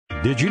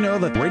Did you know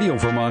that Radio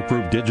Vermont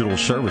Group Digital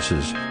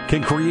Services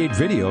can create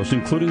videos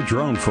including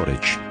drone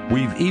footage?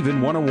 We've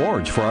even won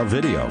awards for our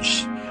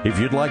videos. If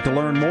you'd like to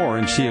learn more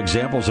and see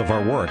examples of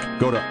our work,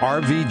 go to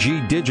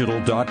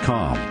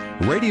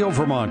rvgdigital.com. Radio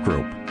Vermont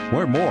Group.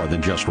 We're more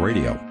than just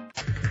radio.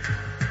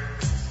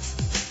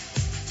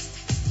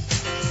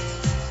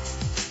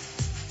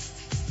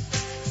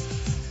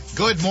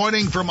 Good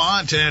morning,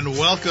 Vermont, and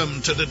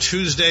welcome to the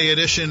Tuesday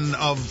edition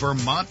of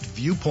Vermont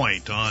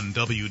Viewpoint on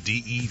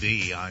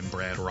WDEV. I'm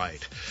Brad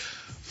Wright.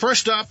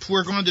 First up,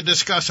 we're going to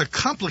discuss a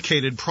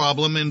complicated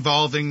problem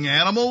involving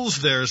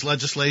animals. There's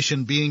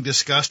legislation being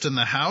discussed in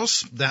the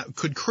House that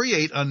could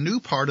create a new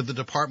part of the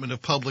Department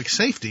of Public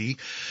Safety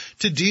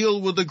to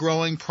deal with the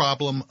growing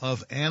problem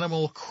of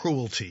animal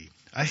cruelty.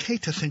 I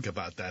hate to think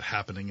about that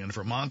happening in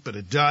Vermont, but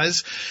it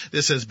does.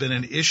 This has been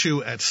an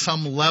issue at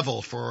some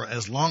level for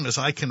as long as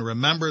I can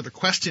remember. The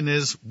question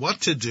is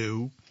what to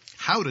do,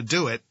 how to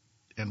do it,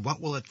 and what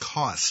will it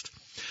cost?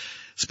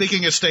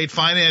 Speaking of state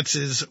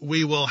finances,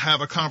 we will have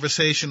a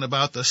conversation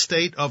about the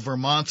state of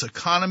Vermont's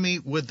economy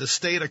with the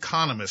state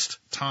economist,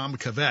 Tom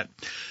Kavet.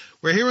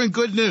 We're hearing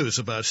good news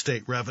about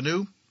state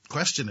revenue.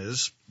 Question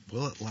is,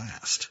 will it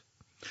last?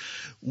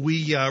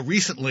 We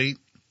recently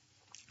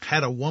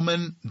had a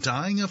woman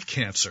dying of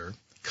cancer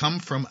come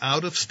from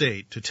out of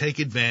state to take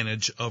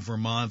advantage of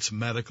Vermont's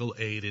medical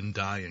aid in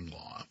dying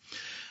law.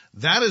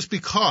 That is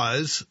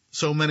because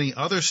so many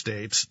other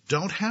states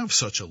don't have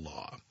such a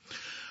law.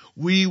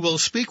 We will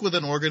speak with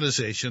an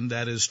organization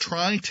that is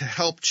trying to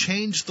help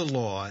change the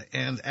law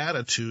and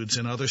attitudes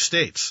in other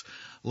states,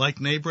 like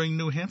neighboring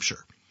New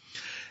Hampshire.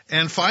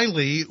 And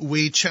finally,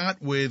 we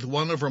chat with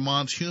one of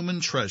Vermont's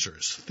human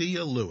treasures,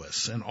 Thea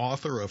Lewis, an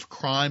author of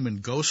crime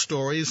and ghost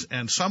stories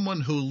and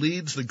someone who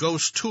leads the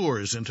ghost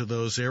tours into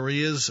those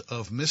areas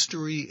of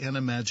mystery and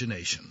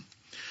imagination.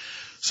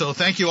 So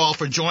thank you all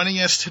for joining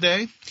us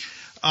today.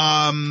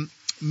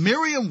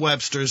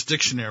 Merriam-Webster's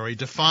dictionary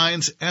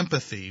defines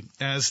empathy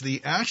as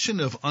the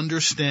action of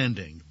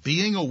understanding,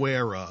 being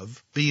aware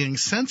of, being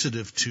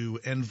sensitive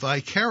to, and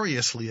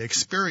vicariously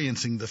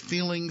experiencing the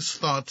feelings,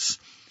 thoughts,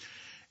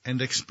 and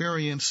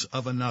experience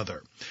of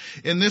another.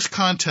 In this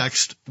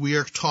context, we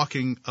are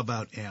talking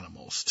about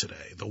animals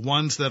today, the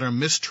ones that are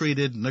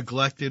mistreated,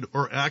 neglected,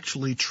 or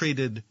actually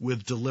treated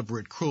with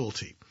deliberate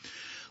cruelty.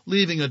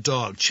 Leaving a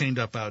dog chained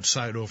up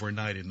outside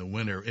overnight in the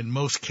winter, in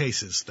most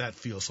cases, that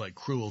feels like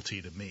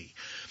cruelty to me.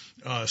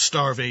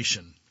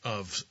 Starvation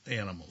of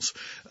animals.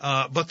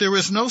 But there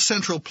is no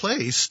central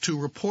place to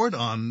report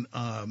on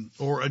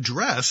or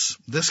address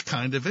this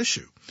kind of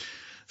issue.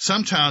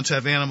 Some towns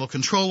have animal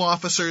control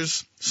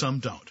officers, some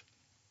don't.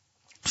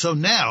 So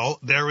now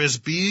there is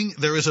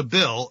a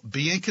bill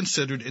being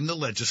considered in the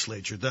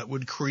legislature that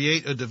would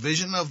create a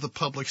division of the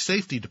Public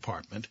Safety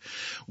Department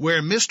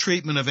where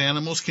mistreatment of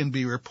animals can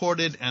be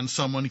reported and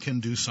someone can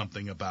do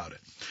something about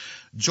it.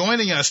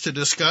 Joining us to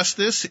discuss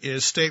this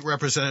is State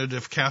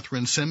Representative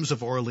Katherine Sims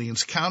of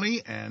Orleans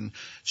County and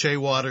Chea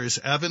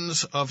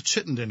Evans of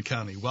Chittenden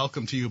County.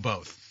 Welcome to you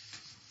both.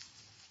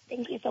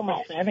 Thank you so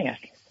much for having us.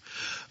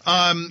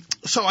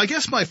 So I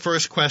guess my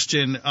first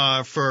question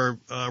for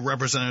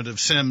Representative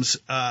Sims,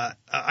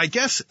 I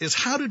guess, is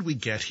how did we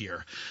get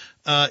here?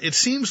 It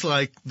seems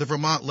like the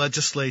Vermont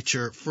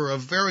legislature for a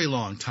very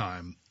long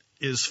time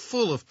is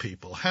full of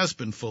people, has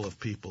been full of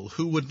people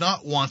who would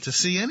not want to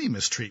see any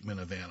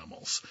mistreatment of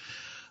animals.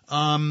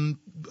 How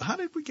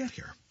did we get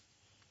here?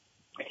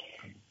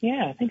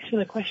 Yeah, thanks for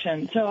the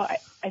question. So I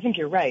think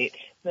you're right.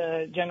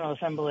 The General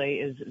Assembly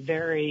is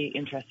very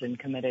interested and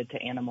committed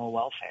to animal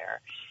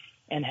welfare,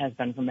 and has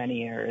been for many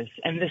years.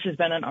 And this has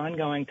been an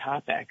ongoing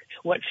topic.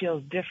 What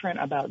feels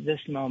different about this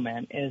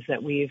moment is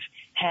that we've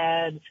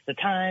had the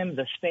time,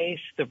 the space,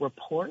 the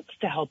reports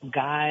to help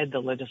guide the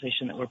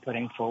legislation that we're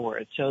putting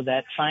forward so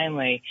that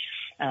finally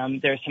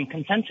there's some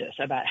consensus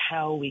about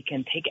how we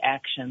can take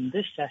action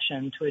this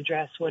session to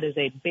address what is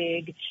a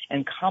big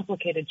and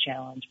complicated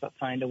challenge, but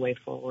find a way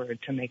forward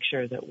to make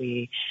sure that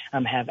we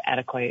have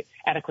adequate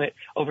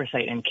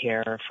oversight and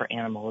care for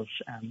animals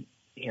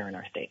here in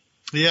our state.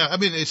 Yeah, I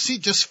mean, it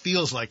just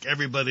feels like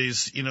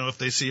everybody's, if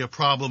they see a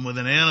problem with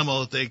an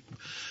animal, they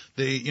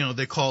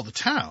call the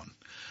town.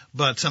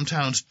 But some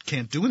towns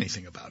can't do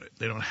anything about it.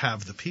 They don't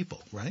have the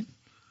people, right?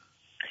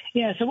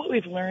 Yeah, so what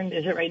we've learned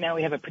is that right now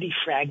we have a pretty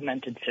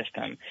fragmented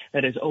system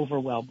that is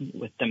overwhelmed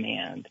with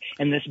demand.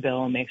 And this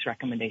bill makes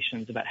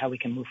recommendations about how we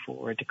can move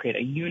forward to create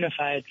a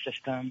unified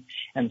system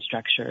and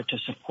structure to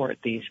support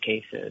these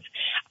cases.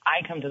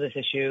 I come to this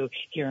issue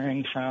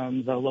hearing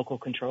from the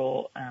local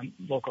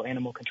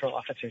animal control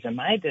officers in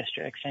my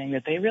district saying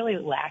that they really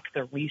lack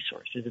the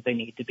resources that they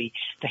need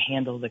to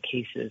handle the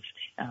cases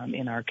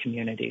in our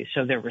communities.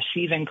 So they're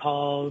receiving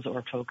calls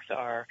or folks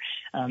are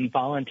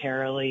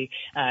voluntarily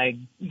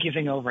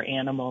giving over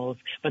animals,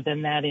 but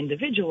then that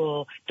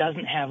individual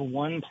doesn't have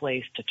one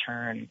place to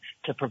turn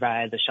to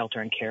provide the shelter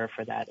and care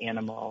for that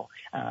animal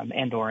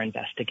and or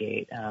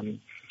investigate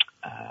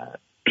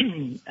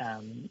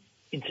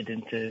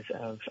incidences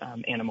of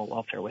animal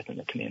welfare within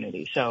the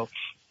community. So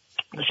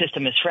The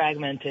system is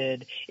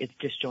fragmented, it's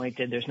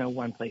disjointed, there's no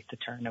one place to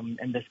turn,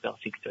 and this bill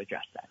seeks to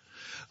address that.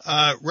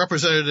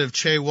 Representative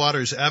Chea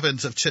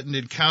Waters-Evans of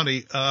Chittenden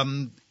County,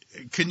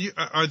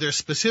 are there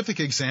specific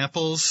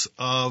examples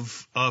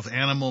of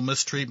animal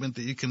mistreatment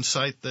that you can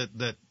cite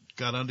that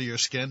got under your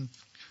skin?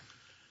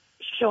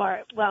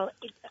 Sure. Well,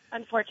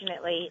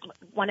 unfortunately,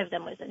 one of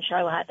them was in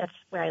Charlotte. That's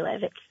where I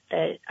live. It's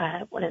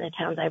one of the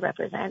towns I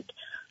represent.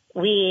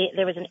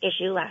 There was an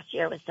issue last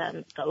year with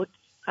some goats,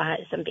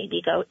 some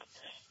baby goats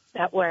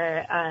that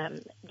were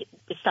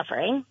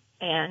suffering,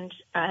 and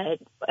a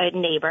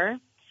neighbor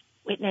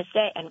witnessed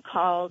it and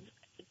called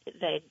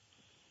the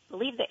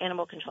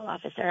animal control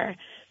officer,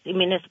 the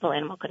municipal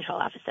animal control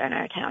officer in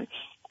our town.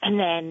 And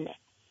then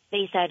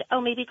they said,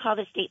 maybe call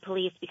the state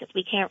police because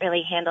we can't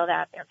really handle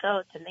that. They're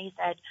goats. And they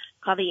said,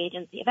 call the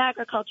Agency of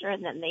Agriculture.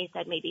 And then they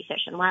said, maybe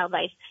Fish and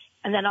Wildlife.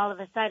 And then all of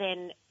a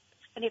sudden,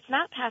 and it's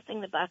not passing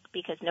the buck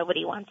because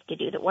nobody wants to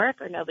do the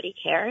work or nobody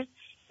cares.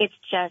 It's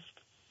just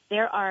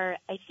there are,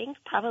 I think,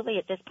 probably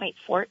at this point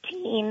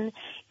 14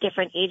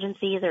 different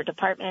agencies or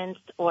departments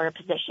or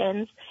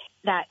positions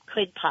that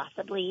could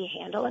possibly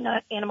handle an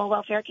animal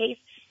welfare case.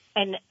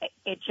 And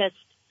it just,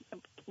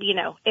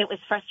 it was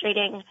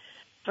frustrating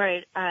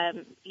for,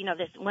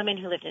 this woman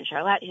who lived in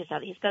Charlotte who saw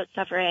these goats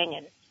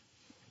suffering,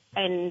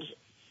 and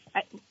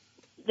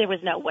there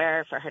was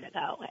nowhere for her to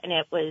go. And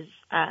it was,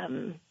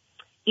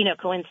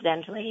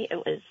 coincidentally, it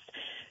was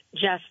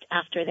just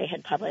after they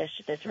had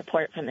published this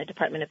report from the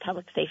Department of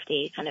Public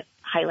Safety kind of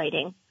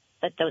highlighting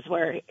that those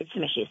were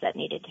some issues that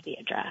needed to be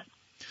addressed.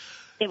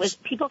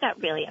 People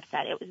got really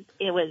upset.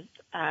 It was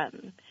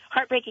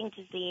heartbreaking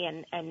to see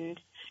and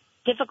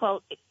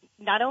difficult,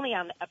 not only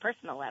on a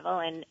personal level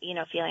and,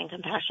 feeling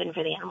compassion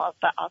for the animals,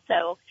 but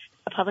also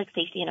a public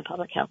safety and a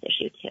public health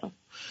issue too.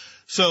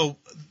 So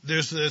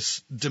there's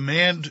this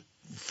demand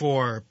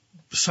for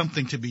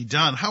something to be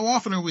done. How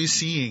often are we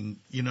seeing,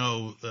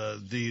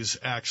 these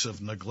acts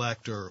of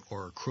neglect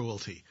or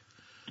cruelty?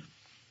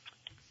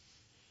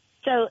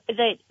 So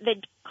the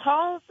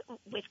calls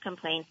with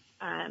complaints,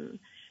 and,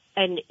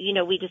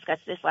 we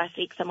discussed this last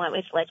week somewhat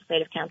with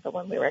Legislative Council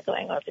when we were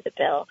going over the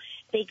bill.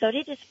 They go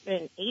to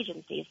different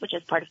agencies, which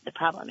is part of the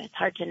problem. It's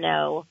hard to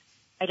know.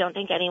 I don't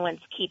think anyone's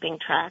keeping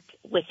track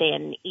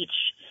within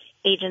each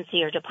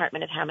agency or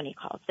department of how many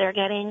calls they're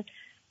getting.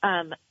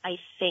 I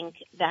think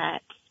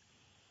that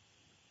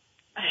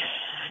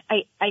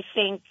I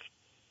think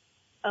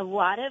a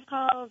lot of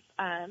calls,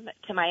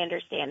 to my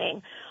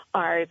understanding,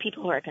 are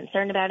people who are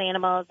concerned about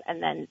animals,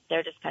 and then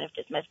they're just kind of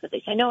dismissed because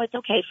they say, no, it's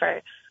okay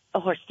for a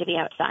horse to be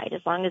outside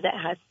as long as it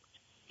has,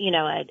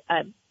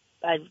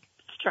 a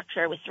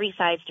structure with three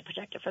sides to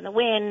protect it from the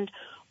wind,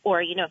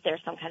 or, if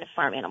there's some kind of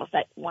farm animals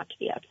that want to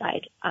be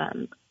outside.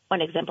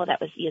 One example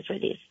that was used were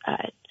those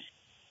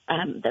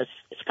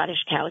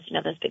Scottish cows,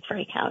 those big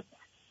furry cows.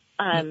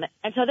 And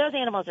so those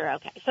animals are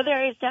okay. So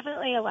there is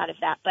definitely a lot of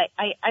that, but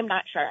I'm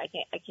not sure. I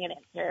can't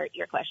answer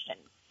your question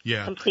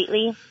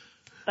completely.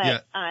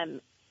 But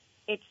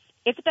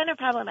it's been a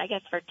problem, I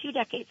guess, for 2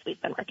 decades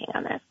we've been working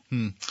on this.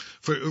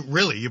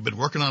 You've been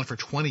working on it for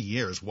 20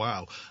 years.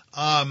 Wow.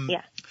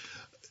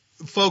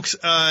 Folks,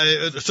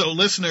 so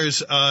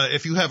listeners,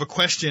 if you have a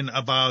question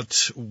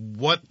about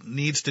what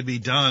needs to be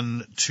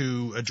done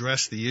to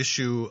address the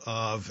issue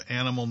of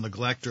animal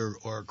neglect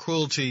or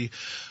cruelty,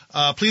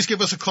 please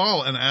give us a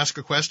call and ask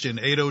a question.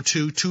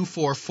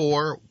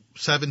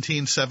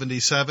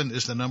 802-244-1777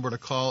 is the number to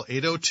call,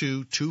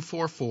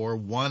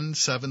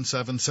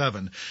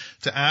 802-244-1777,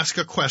 to ask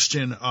a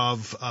question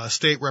of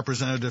State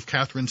Representative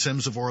Katherine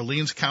Sims of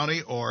Orleans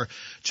County or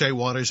Chea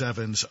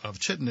Waters-Evans of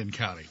Chittenden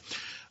County.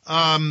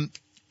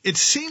 It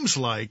seems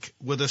like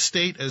with a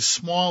state as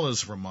small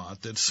as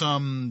Vermont that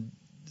some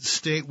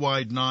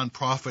statewide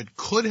nonprofit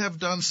could have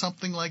done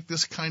something like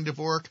this kind of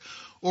work,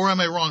 or am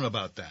I wrong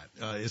about that?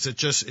 Is it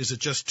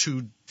just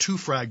too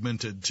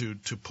fragmented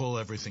to pull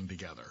everything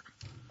together?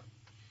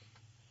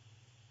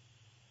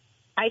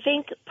 I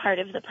think part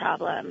of the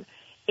problem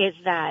is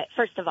that,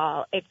 first of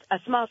all, it's a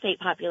small state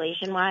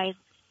population-wise.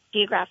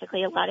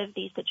 Geographically, a lot of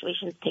these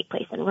situations take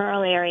place in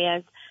rural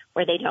areas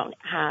where they don't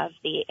have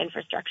the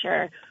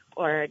infrastructure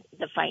or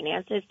the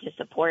finances to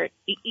support,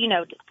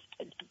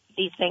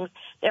 these things.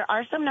 There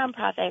are some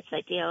nonprofits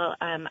that deal,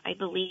 I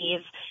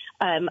believe,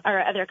 our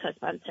other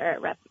co-sponsor,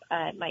 Rep.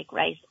 Mike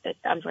Rice,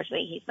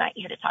 unfortunately he's not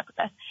here to talk with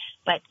us,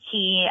 but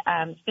he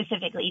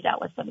specifically dealt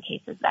with some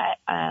cases that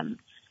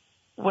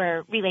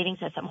were relating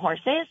to some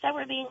horses that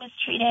were being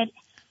mistreated.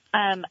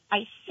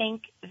 I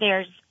think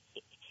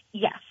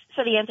yes.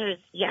 So the answer is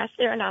yes,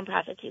 there are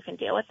nonprofits who can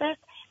deal with this,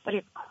 but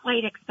it's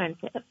quite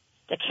expensive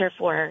to care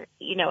for,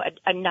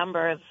 a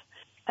number of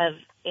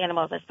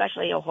animals,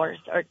 especially a horse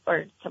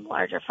or some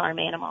larger farm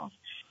animals.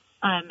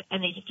 And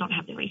they just don't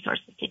have the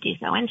resources to do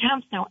so. And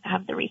towns don't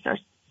have the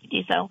resources to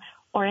do so,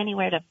 or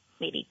anywhere to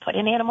maybe put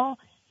an animal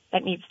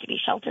that needs to be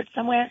sheltered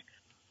somewhere.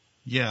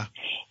 Yeah.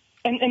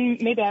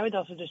 And maybe I would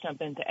also just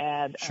jump in to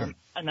add Sure.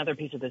 another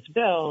piece of this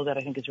bill that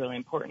I think is really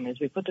important is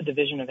we put the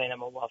Division of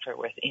Animal Welfare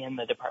within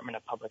the Department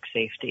of Public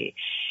Safety.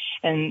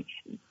 And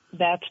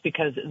that's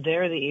because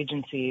they're the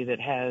agency that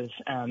has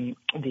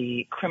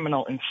the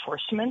criminal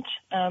enforcement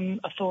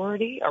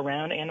authority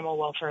around animal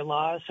welfare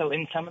laws. So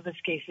in some of these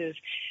cases,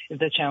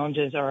 the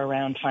challenges are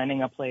around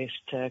finding a place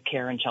to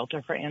care and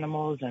shelter for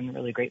animals, and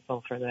really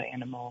grateful for the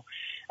animal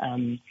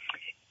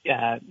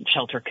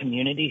shelter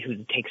community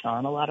who takes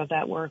on a lot of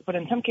that work. But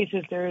in some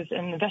cases, there's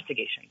an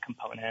investigation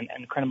component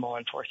and criminal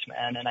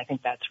enforcement, and I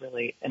think that's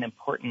really an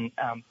important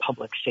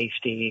public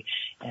safety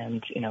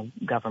and,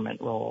 government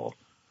role.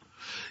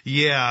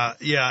 Yeah.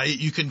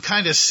 You can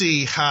kind of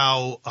see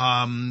how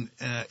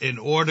in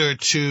order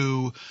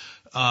to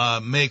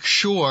make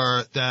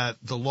sure that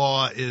the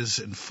law is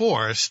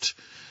enforced,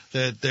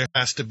 that there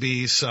has to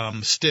be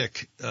some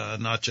stick,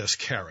 not just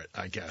carrot,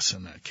 I guess,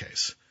 in that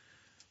case.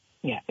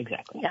 Yeah,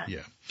 exactly.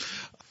 Yeah.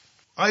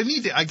 I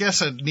need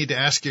to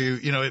ask you,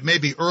 it may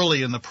be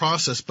early in the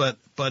process, but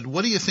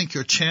what do you think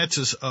your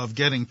chances of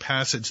getting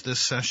passage this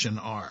session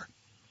are?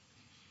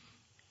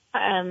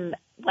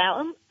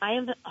 Well, I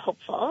am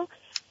hopeful.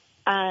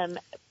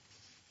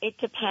 It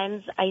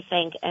depends, I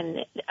think,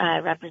 and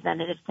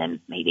Representative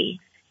Sims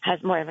maybe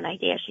has more of an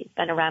idea. She's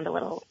been around a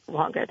little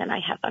longer than I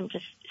have. I'm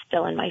just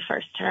still in my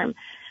first term.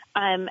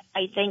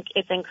 I think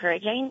it's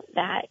encouraging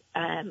that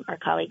our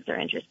colleagues are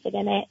interested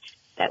in it,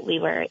 that we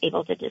were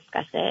able to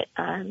discuss it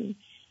in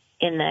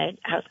the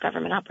House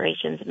Government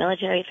Operations and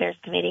Military Affairs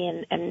Committee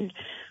and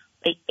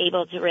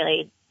able to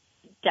really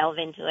delve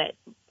into it,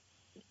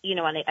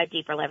 on a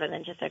deeper level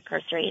than just a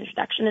cursory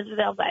introduction of the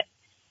bill. But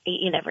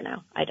you never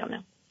know. I don't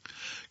know.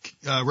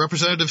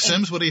 Representative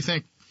Sims, what do you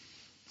think?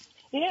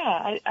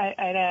 Yeah,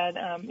 I'd add,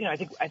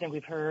 I think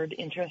we've heard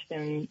interest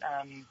in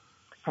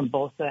from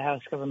both the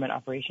House Government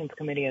Operations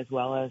Committee as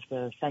well as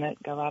the Senate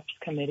GovOps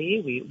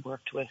Committee. We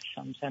worked with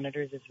some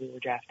senators as we were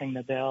drafting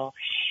the bill,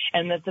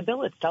 and that the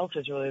bill itself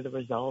is really the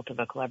result of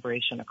a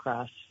collaboration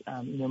across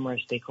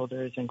numerous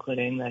stakeholders,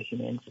 including the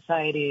humane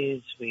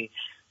societies. We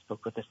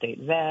spoke with the state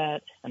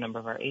vet, a number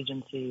of our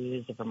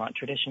agencies, the Vermont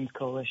Traditions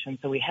Coalition.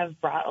 So we have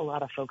brought a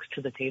lot of folks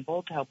to the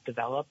table to help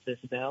develop this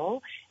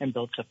bill and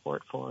build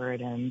support for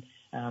it. And,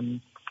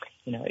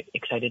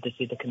 excited to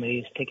see the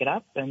committees take it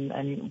up,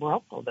 and we're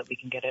hopeful that we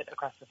can get it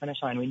across the finish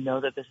line. We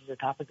know that this is a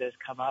topic that has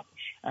come up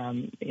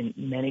in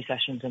many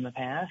sessions in the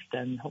past,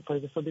 and hopefully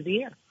this will be the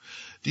year.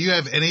 Do you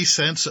have any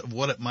sense of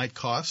what it might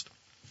cost?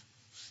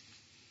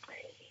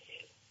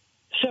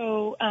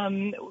 So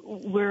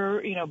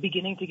we're,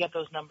 beginning to get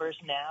those numbers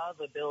now.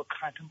 The bill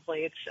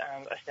contemplates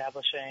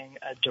establishing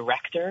a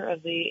director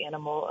of the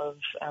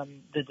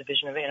the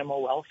Division of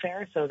Animal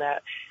Welfare. So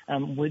that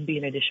would be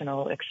an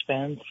additional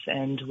expense,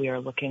 and we are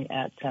looking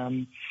at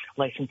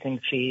licensing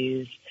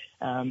fees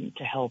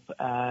to help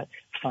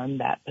fund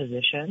that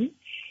position.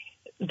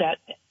 That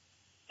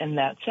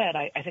said,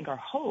 I think our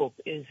hope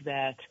is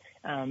that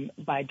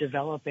by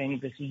developing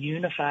this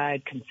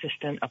unified,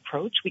 consistent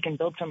approach, we can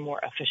build some more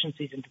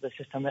efficiencies into the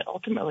system that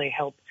ultimately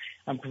help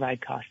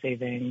provide cost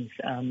savings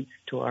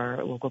to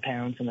our local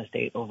towns and the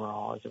state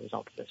overall as a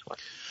result of this work.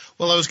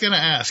 Well, I was going to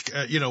ask,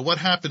 what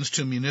happens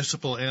to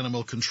municipal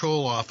animal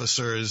control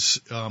officers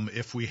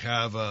if we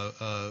have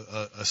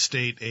a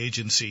state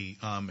agency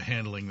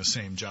handling the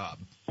same job?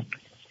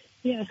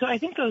 Yeah, so I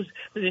think those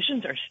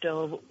positions are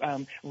still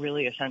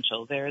really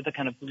essential. They're the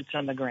kind of boots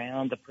on the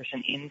ground, the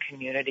person in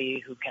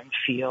community who can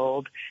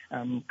field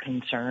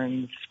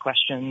concerns,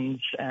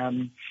 questions,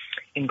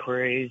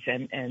 inquiries,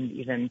 and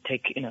even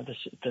take,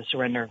 the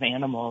surrender of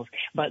animals.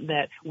 But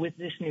that with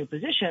this new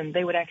position,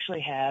 they would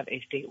actually have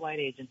a statewide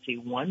agency,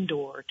 one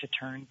door to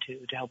turn to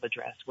help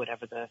address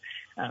whatever the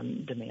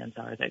demands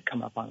are that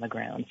come up on the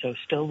ground. So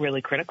still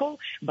really critical,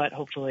 but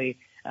hopefully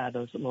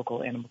those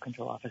local animal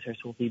control officers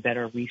will be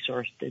better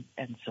resourced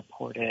and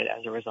supported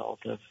as a result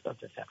of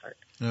this effort.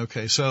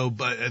 Okay, so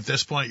but at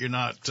this point you're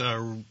not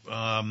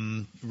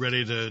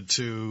ready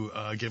to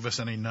give us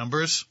any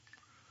numbers?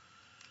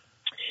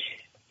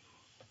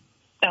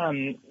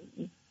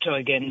 So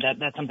again,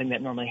 that's something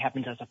that normally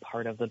happens as a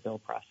part of the bill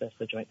process.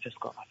 The Joint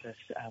Fiscal Office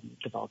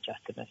develops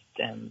estimates,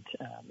 and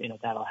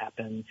that'll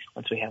happen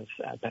once we have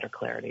better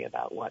clarity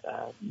about what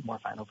a more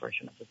final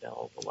version of the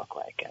bill will look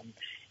like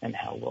and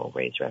how we'll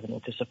raise revenue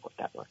to support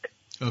that work.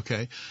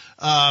 Okay.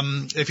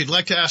 If you'd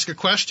like to ask a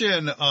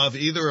question of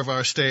either of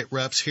our state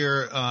reps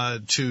here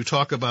to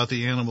talk about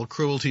the animal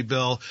cruelty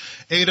bill,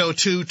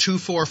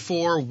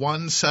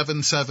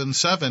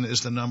 802-244-1777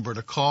 is the number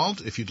to call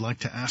if you'd like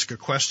to ask a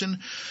question.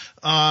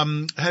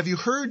 Have you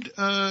heard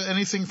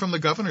anything from the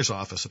governor's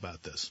office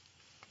about this?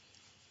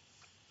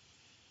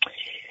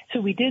 So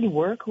we did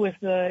work with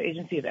the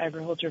Agency of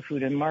Agriculture,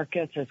 Food and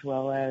Markets, as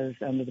well as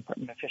the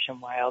Department of Fish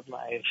and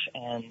Wildlife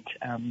and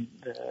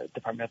the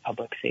Department of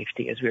Public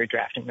Safety as we were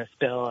drafting this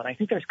bill. And I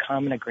think there's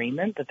common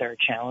agreement that there are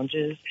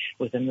challenges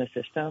within the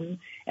system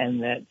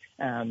and that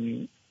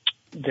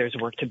there's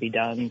work to be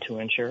done to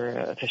ensure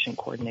an efficient,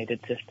 coordinated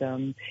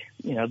system.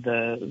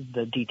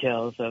 The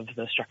details of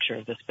the structure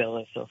of this bill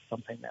is still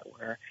something that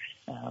we're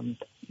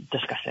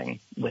discussing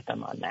with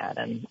them on that.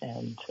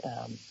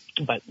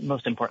 But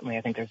most importantly,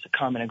 I think there's a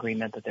common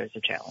agreement that there's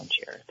a challenge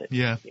here that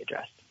needs to be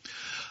addressed.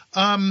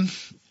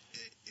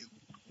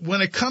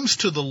 When it comes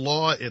to the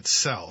law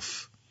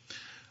itself,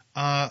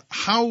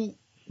 how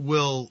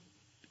will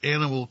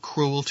animal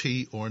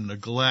cruelty or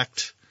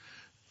neglect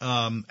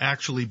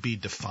actually be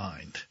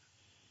defined?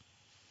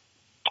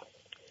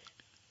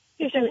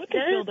 Yeah, so what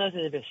this bill does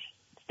is it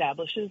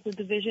establishes the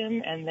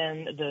division, and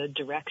then the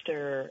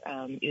director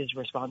is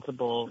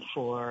responsible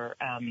for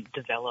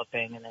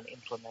developing and then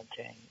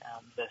implementing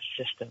the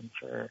system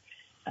for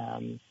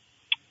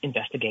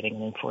investigating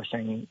and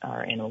enforcing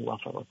our animal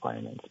welfare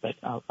requirements. But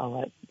I'll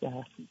let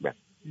Rep.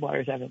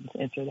 Waters-Evans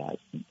answer that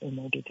in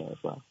more detail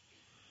as well.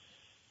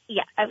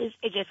 Yeah, I was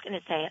just going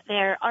to say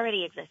there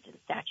already exist in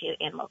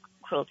statute animal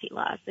cruelty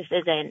laws. This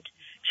isn't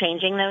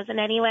changing those in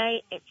any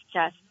way. It's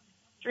just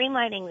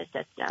streamlining the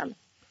system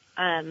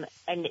and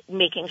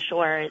making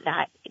sure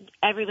that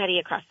everybody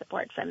across the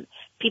board, from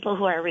people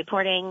who are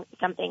reporting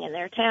something in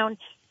their town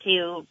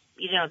to,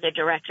 the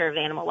director of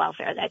animal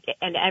welfare,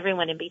 and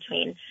everyone in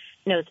between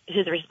knows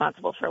who's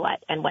responsible for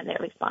what and when they're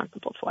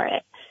responsible for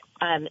it.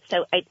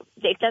 So it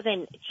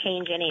doesn't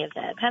change any of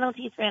the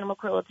penalties for animal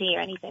cruelty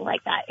or anything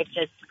like that. It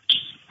just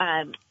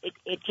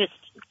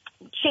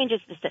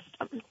changes the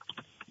system.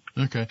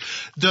 Okay.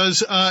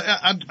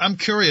 I'm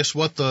curious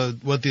what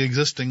the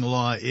existing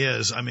law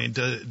is. I mean,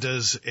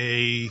 does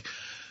a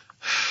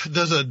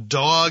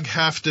dog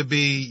have to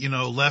be,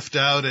 left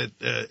out at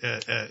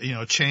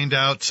chained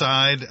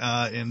outside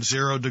in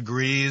 0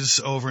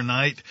 degrees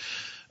overnight?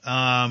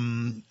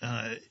 Does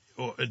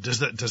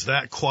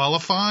that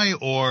qualify,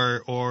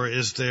 or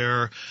is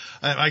there?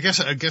 I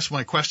guess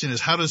my question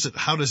is, how does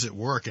it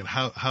work, and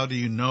how do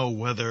you know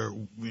whether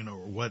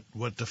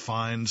what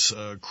defines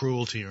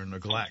cruelty or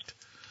neglect?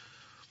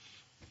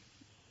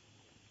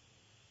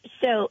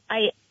 So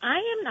I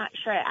am not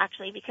sure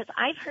actually, because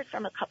I've heard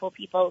from a couple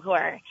people who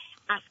are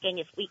asking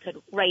if we could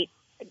write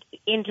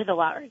into the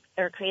law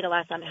or create a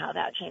law somehow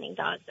about chaining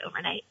dogs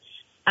overnight.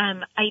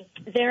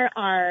 There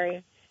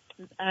are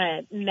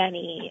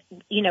many,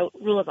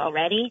 rules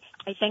already.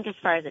 I think as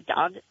far as a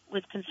dog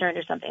was concerned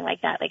or something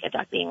like that, like a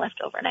dog being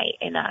left overnight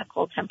in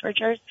cold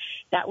temperatures,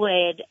 that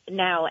would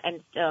now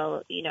and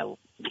still,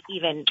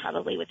 even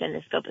probably within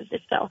the scope of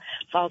this bill,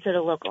 fall to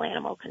the local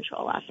animal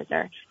control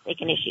officer. They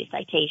can issue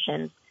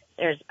citations.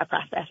 There's a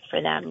process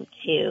for them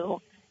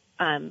to,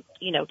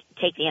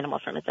 take the animal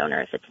from its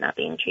owner if it's not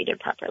being treated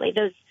properly.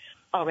 Those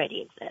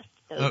already exist.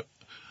 Those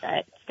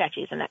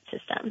statutes in that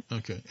system.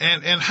 Okay.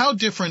 And how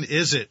different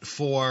is it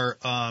for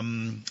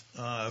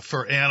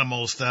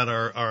animals that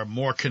are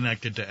more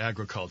connected to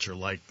agriculture,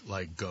 like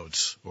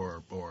goats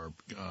or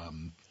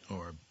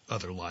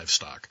other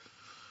livestock?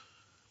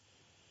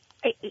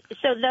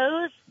 So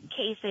those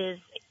cases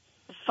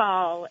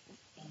fall,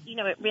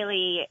 it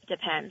really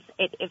depends.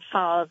 It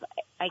falls,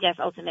 I guess,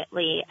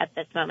 ultimately at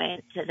this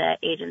moment to the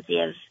Agency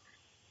of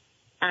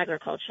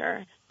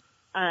Agriculture.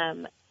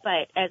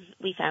 But as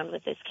we found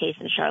with this case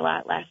in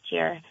Charlotte last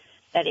year,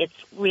 that it's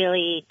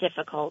really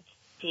difficult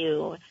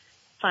to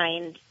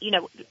find,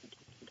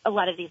 a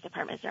lot of these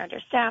departments are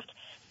understaffed.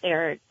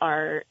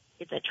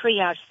 It's a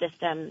triage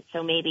system,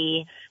 so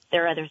maybe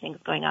there are other things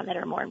going on that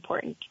are more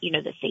important.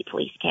 The state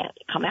police can't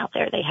come out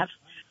there. They have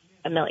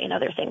a million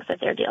other things that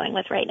they're dealing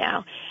with right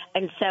now.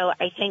 And so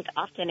I think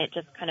often it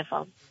just kind of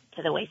falls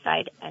to the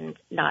wayside and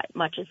not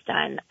much is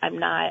done. I'm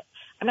not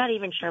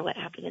even sure what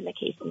happened in the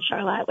case in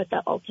Charlotte, what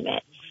the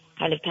ultimate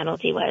kind of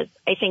penalty was.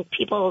 I think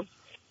people's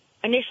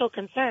initial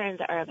concerns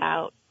are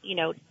about,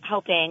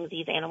 helping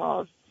these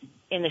animals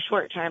in the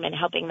short term and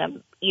helping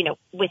them,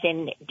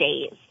 within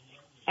days.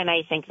 And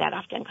I think that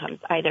often comes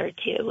either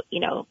to,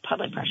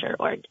 public pressure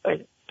or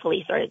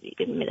police or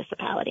even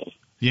municipalities.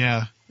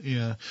 Yeah.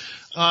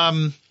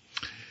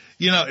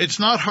 It's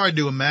not hard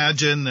to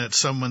imagine that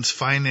someone's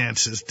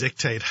finances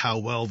dictate how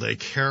well they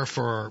care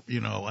for,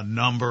 a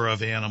number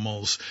of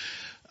animals.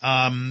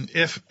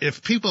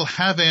 If people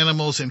have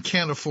animals and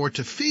can't afford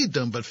to feed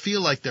them, but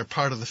feel like they're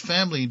part of the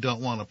family and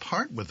don't want to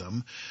part with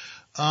them,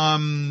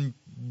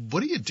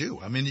 what do you do?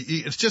 I mean,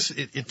 it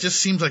just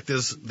seems like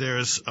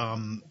there's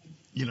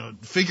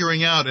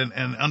figuring out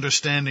and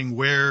understanding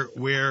where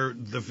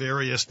the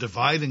various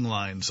dividing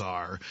lines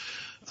are,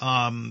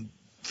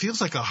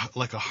 feels like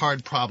a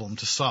hard problem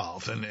to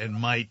solve, and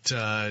might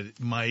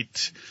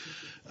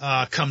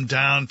come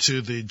down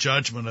to the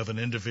judgment of an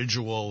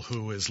individual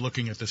who is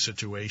looking at the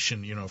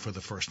situation, for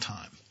the first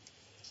time.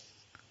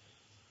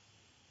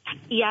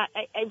 Yeah,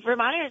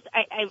 Vermonters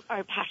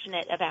are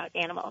passionate about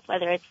animals,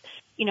 whether it's,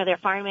 their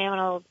farm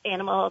animals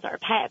or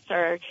pets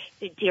or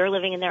deer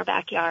living in their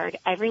backyard.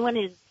 Everyone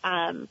is,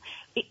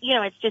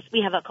 it's just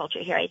we have a culture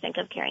here, I think,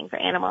 of caring for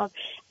animals.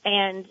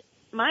 And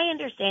my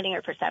understanding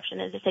or perception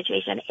of the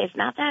situation is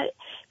not that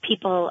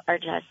people are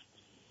just,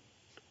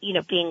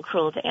 being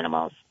cruel to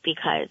animals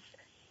because,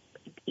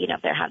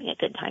 they're having a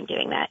good time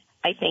doing that.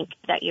 I think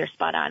that you're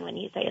spot on when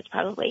you say it's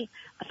probably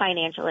a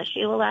financial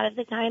issue a lot of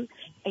the time.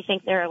 I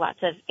think there are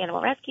lots of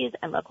animal rescues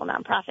and local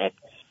nonprofits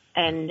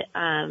and,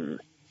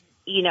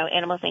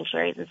 animal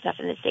sanctuaries and stuff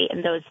in the state.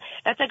 And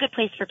that's a good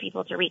place for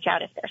people to reach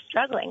out if they're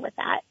struggling with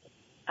that.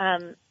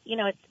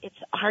 It's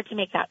hard to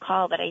make that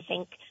call, but I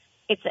think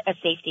it's a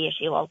safety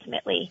issue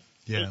ultimately,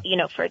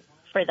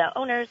 for the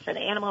owners, for the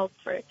animals,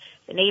 for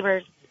the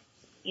neighbors,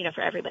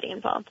 for everybody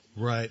involved.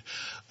 Right.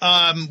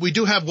 We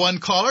do have one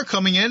caller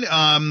coming in.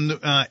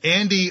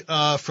 Andy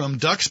from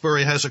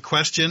Duxbury has a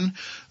question.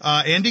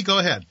 Andy, go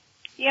ahead.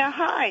 Yeah,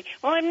 hi.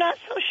 Well, I'm not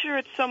so sure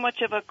it's so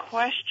much of a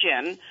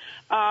question.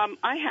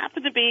 I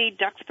happen to be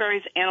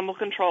Duxbury's animal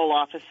control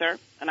officer,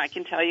 and I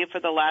can tell you for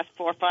the last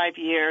 4 or 5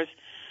 years,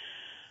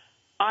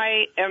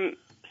 I am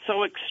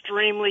so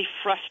extremely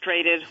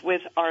frustrated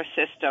with our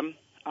system.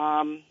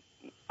 I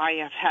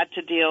have had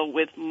to deal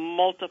with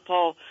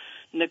multiple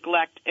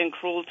neglect and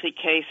cruelty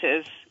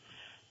cases,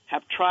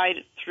 have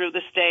tried through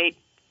the state,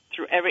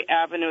 through every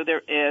avenue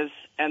there is,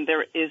 and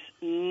there is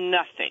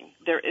nothing.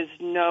 There is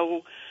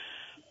no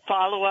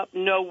follow-up,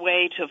 no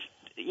way to,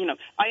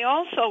 I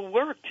also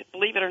worked,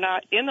 believe it or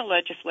not, in the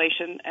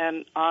legislation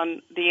and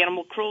on the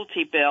animal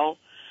cruelty bill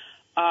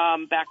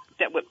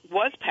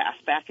was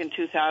passed back in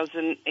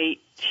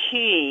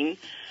 2018.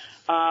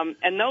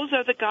 And those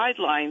are the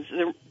guidelines.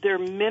 They're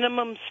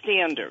minimum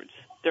standards.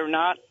 They're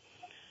not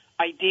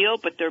ideal,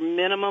 but they're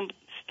minimum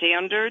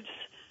standards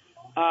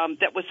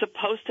that was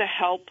supposed to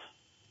help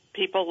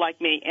people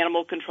like me,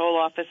 animal control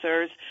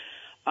officers,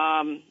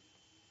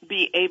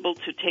 be able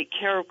to take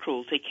care of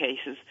cruelty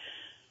cases.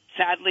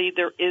 Sadly,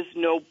 there is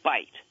no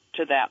bite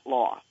to that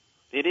law.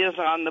 It is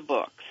on the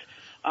books.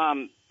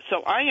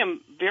 So I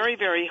am very,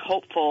 very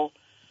hopeful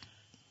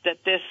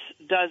that this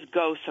does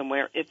go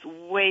somewhere. It's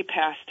way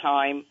past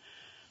time.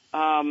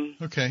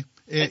 Okay.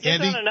 Just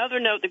Andy? on another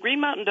note, the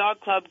Green Mountain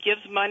Dog Club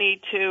gives money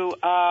to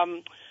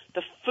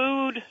the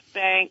food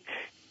bank,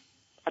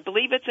 I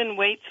believe it's in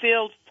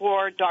Waitsfield,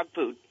 for dog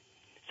food.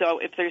 So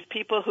if there's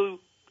people who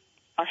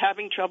are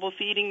having trouble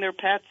feeding their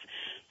pets,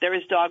 there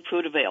is dog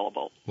food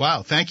available.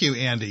 Wow. Thank you,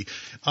 Andy.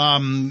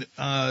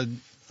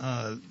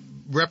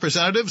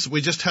 Representatives,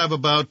 we just have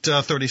about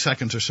 30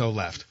 seconds or so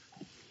left.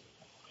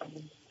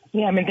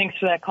 Yeah, thanks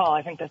for that call.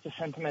 I think that's a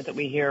sentiment that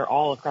we hear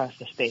all across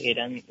the state,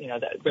 and,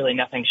 that really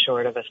nothing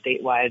short of a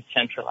statewide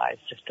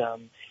centralized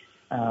system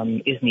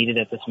is needed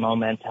at this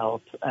moment to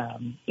help,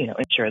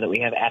 ensure that we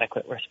have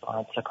adequate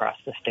response across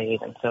the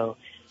state. And so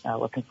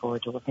looking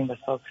forward to working with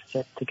folks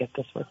to get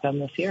this work done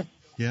this year.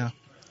 Yeah.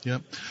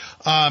 Yep.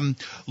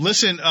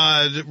 Listen,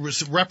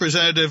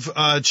 Representative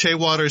Chea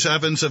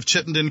Waters-Evans of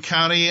Chittenden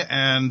County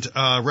and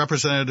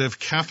Representative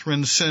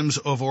Katherine Sims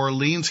of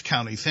Orleans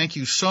County, thank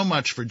you so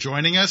much for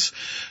joining us.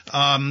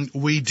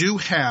 We do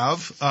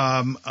have,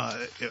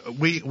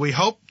 we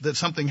hope that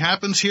something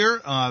happens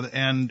here,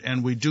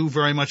 and we do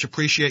very much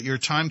appreciate your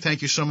time.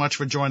 Thank you so much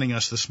for joining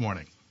us this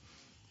morning.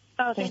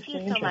 Oh, thank you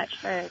so much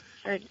for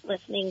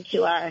listening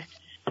to our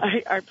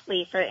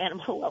plea for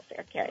animal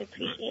welfare care. I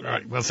appreciate it. All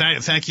right. Well,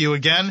 thank you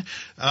again.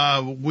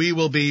 We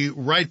will be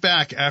right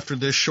back after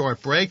this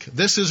short break.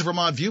 This is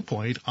Vermont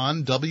Viewpoint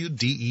on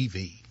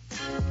WDEV.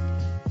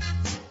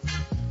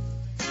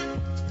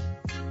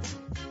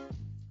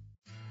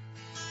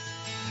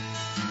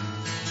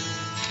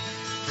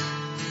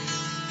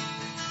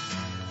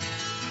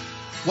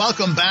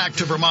 Welcome back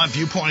to Vermont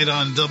Viewpoint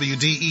on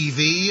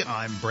WDEV.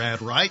 I'm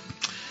Brad Wright.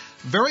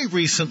 Very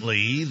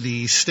recently,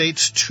 the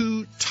state's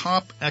two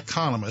top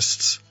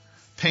economists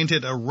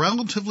painted a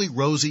relatively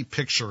rosy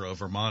picture of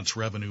Vermont's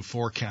revenue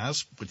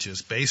forecast, which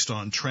is based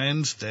on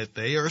trends that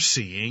they are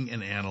seeing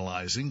and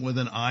analyzing with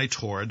an eye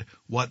toward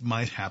what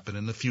might happen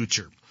in the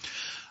future.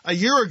 A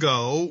year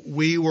ago,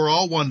 we were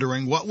all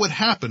wondering what would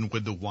happen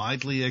with the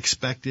widely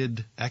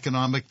expected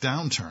economic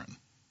downturn.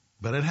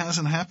 But it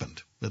hasn't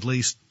happened, at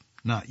least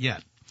not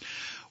yet.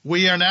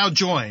 We are now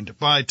joined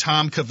by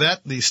Tom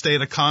Kavet, the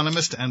state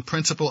economist and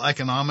principal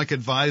economic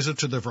advisor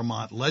to the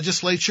Vermont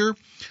legislature.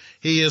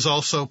 He is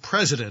also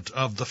president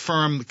of the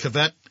firm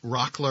Kavet,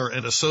 Rockler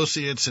 &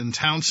 Associates in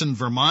Townsend,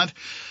 Vermont.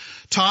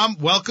 Tom,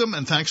 welcome,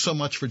 and thanks so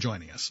much for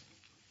joining us.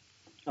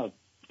 Oh,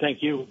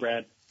 thank you,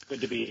 Brad.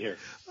 Good to be here.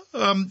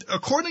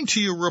 According to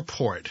your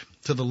report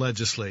to the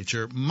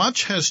legislature,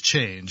 much has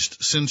changed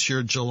since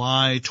your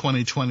July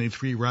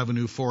 2023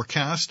 revenue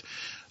forecast.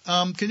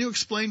 Can you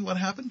explain what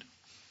happened?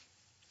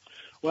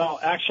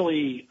 Well,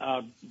 actually,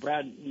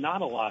 Brad,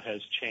 not a lot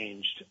has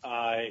changed.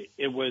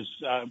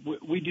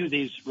 We do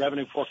these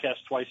revenue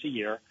forecasts twice a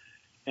year,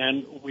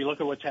 and we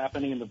look at what's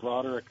happening in the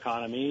broader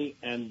economy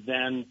and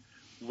then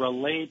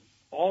relate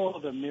all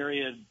of the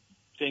myriad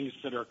things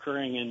that are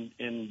occurring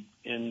in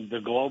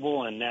the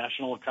global and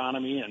national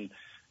economy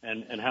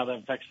and how that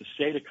affects the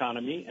state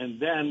economy, and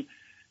then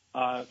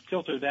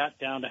filter that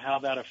down to how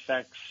that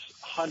affects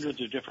hundreds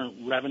of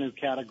different revenue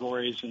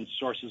categories and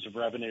sources of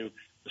revenue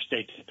the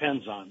state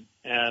depends on.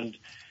 And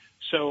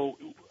so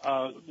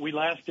we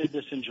last did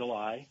this in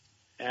July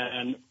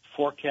and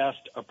forecast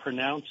a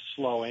pronounced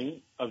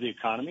slowing of the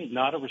economy,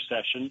 not a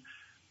recession,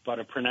 but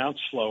a pronounced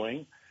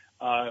slowing.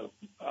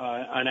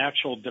 an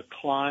actual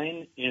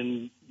decline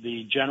in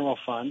the general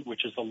fund,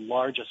 which is the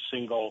largest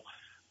single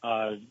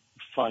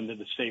fund that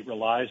the state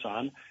relies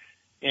on.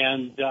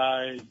 And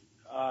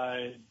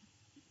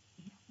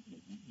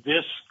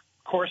this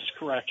course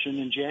correction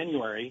in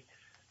January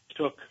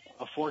took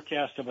a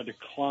forecast of a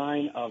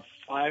decline of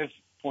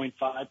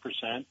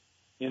 5.5%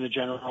 in the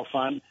general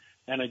fund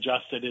and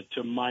adjusted it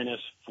to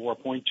minus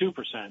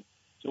 4.2%.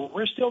 So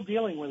we're still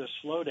dealing with a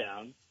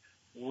slowdown.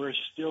 We're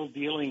still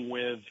dealing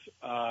with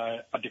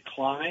a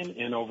decline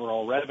in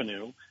overall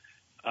revenue.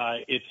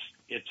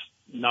 It's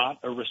not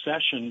a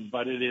recession,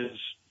 but it is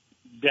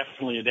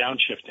definitely a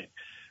downshifting.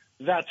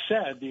 That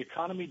said, the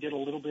economy did a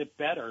little bit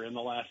better in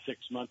the last 6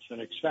 months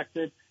than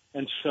expected,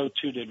 and so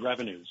too did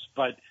revenues,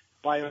 but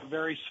by a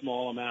very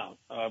small amount,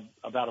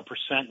 about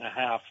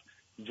 1.5%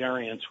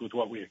 variance with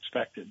what we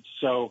expected.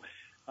 So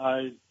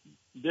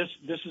this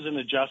is an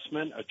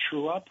adjustment, a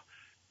true-up,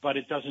 but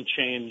it doesn't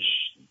change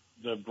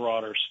the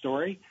broader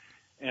story.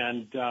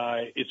 And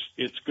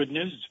it's good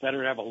news. It's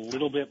better to have a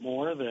little bit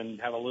more than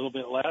have a little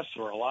bit less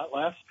or a lot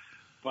less,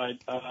 but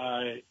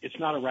it's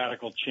not a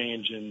radical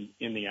change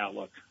in the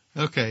outlook.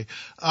 Okay.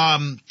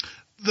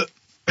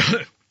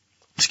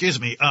 Excuse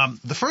me.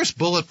 The first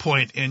bullet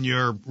point in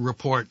your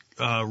report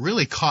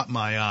really caught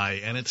my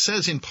eye, and it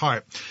says in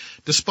part,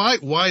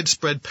 despite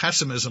widespread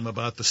pessimism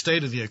about the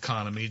state of the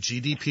economy,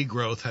 GDP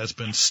growth has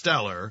been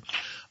stellar.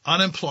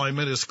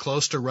 Unemployment is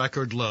close to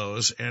record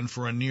lows and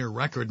for a near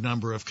record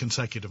number of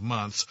consecutive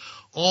months,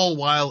 all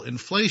while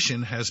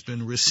inflation has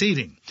been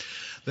receding.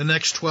 The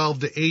next 12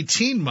 to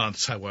 18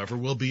 months, however,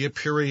 will be a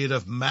period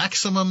of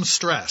maximum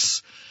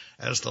stress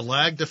as the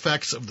lagged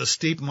effects of the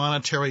steep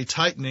monetary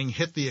tightening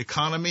hit the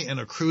economy and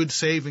accrued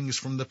savings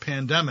from the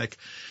pandemic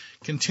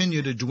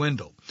continue to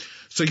dwindle.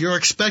 So you're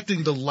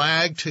expecting the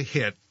lag to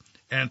hit,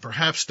 and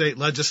perhaps state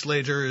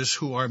legislators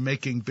who are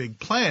making big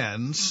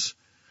plans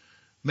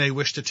may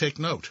wish to take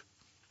note.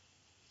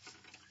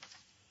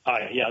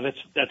 Yeah,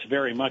 that's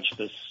very much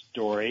the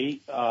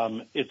story.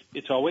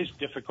 It's always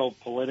difficult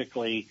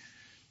politically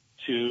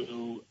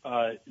to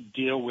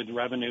deal with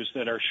revenues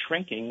that are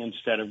shrinking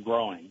instead of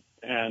growing.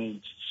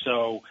 And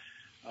so,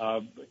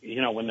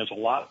 when there's a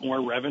lot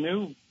more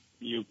revenue,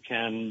 you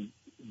can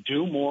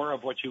do more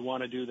of what you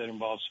want to do that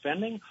involves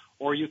spending,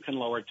 or you can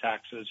lower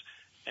taxes.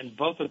 And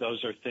both of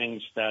those are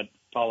things that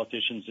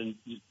politicians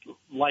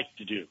like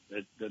to do.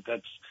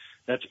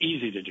 That's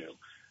easy to do.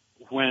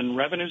 When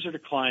revenues are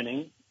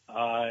declining,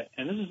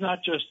 and this is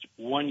not just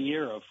 1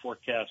 year of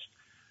forecast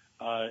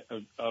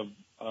of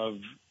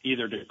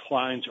either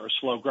declines or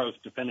slow growth,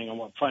 depending on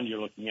what fund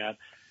you're looking at.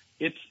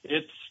 It's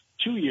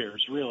 2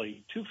 years,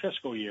 really, 2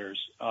 fiscal years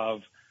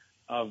of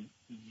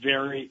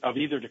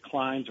either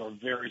declines or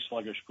very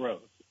sluggish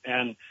growth.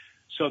 And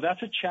so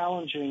that's a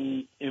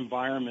challenging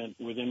environment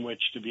within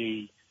which to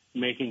be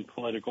making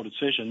political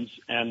decisions.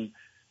 And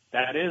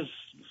that is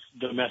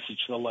the message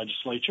to the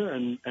legislature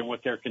and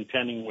what they're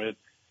contending with,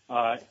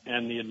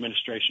 and the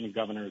administration and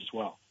governor as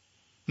well.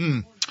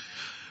 It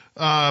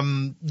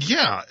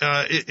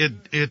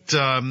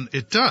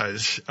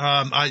does.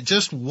 I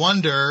just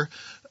wonder,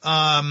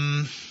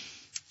 there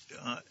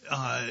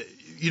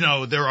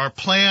are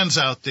plans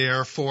out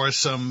there for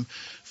some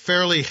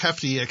fairly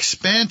hefty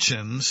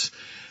expansions.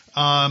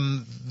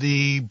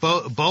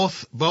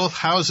 Both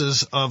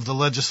houses of the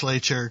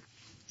legislature,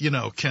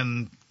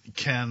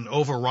 can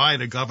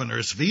override a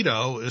governor's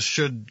veto,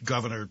 should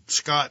Governor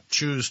Scott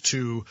choose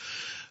to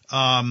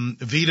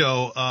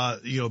veto,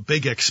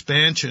 big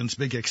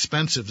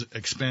expensive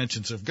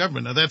expansions of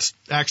government. Now that's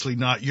actually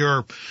not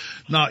your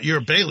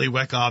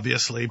bailiwick,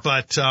 obviously,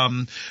 but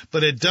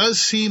it does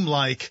seem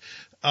like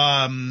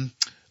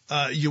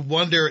you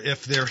wonder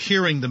if they're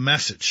hearing the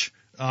message,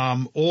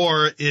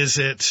 or is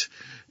it,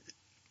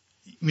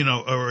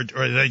 or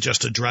are they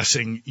just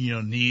addressing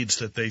needs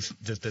that they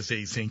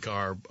think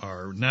are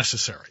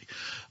necessary.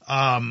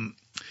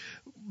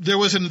 There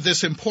was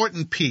this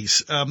important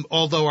piece.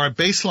 Although our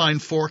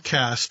baseline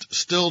forecast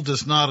still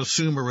does not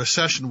assume a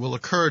recession will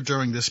occur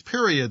during this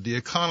period, the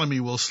economy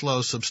will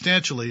slow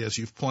substantially, as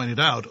you've pointed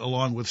out,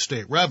 along with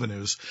state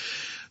revenues.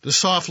 The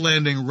soft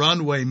landing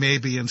runway may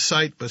be in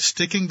sight, but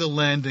sticking the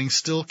landing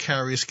still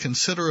carries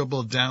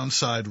considerable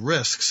downside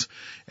risks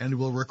and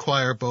will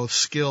require both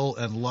skill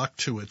and luck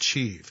to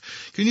achieve.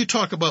 Can you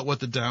talk about what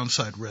the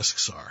downside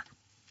risks are?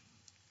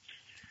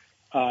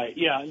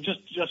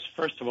 Just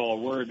first of all,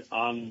 a word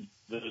on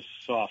the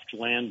soft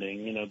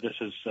landing. This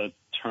is a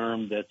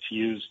term that's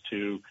used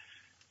to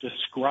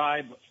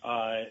describe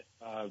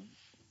an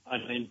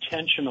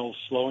intentional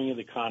slowing of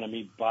the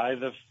economy by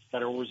the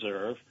Federal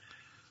Reserve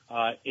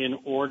in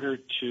order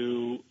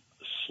to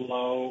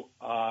slow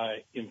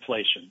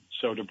inflation.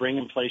 So to bring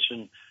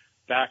inflation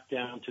back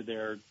down to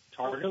their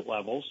target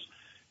levels,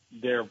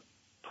 they're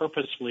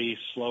purposely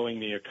slowing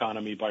the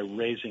economy by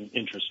raising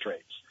interest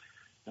rates.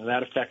 And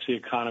that affects the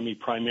economy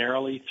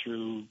primarily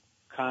through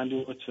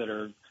conduits that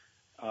are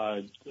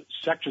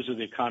sectors of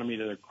the economy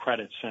that are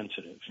credit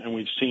sensitive. And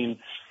we've seen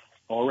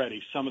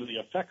already some of the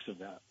effects of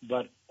that.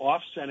 But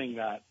offsetting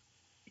that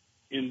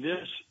in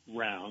this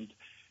round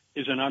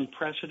is an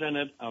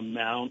unprecedented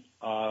amount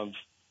of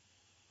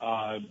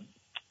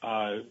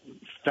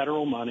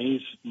federal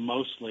monies,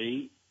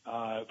 mostly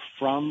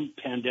from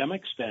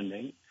pandemic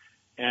spending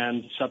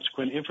and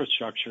subsequent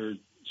infrastructure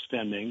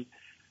spending,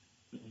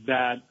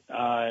 that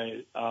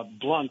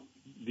blunt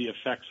the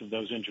effects of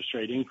those interest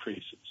rate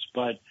increases.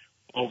 But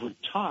over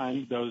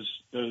time, those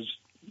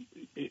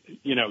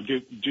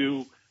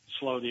do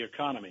slow the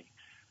economy.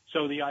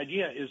 So the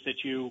idea is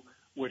that you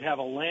would have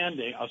a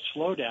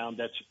slowdown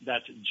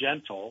that's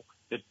gentle,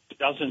 that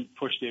doesn't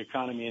push the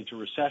economy into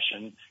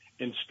recession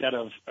instead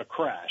of a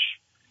crash.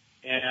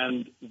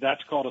 And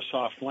that's called a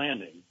soft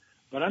landing.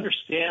 But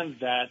understand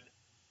that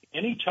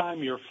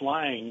anytime you're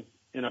flying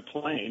in a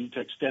plane, to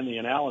extend the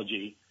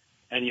analogy,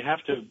 and you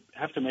have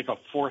to make a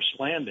forced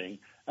landing,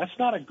 that's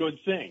not a good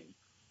thing.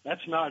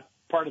 That's not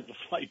part of the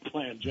flight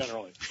plan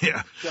generally.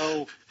 Yeah.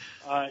 So,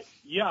 a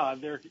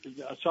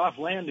soft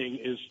landing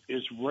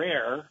is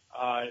rare.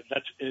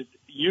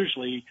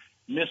 Usually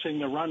missing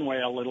the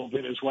runway a little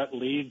bit is what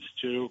leads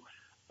to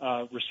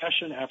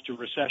recession after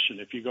recession,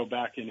 if you go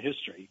back in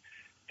history.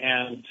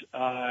 And,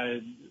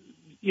 so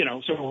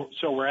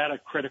we're at a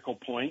critical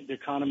point. The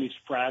economy's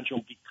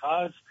fragile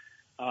because,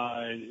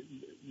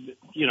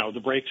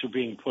 the brakes are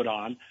being put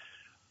on.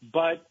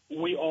 But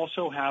we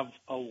also have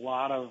a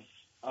lot of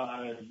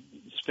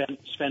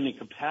spending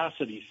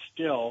capacity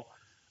still,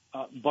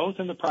 both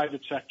in the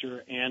private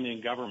sector and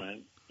in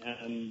government.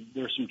 And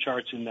there's some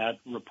charts in that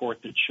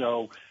report that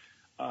show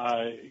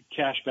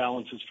cash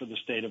balances for the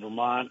state of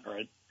Vermont are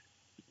at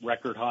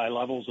record high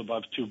levels,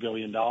 above $2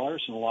 billion.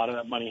 And a lot of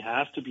that money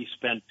has to be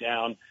spent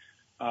down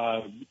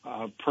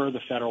per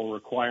the federal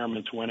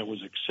requirements when it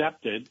was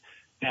accepted.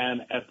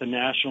 And at the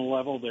national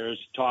level, there's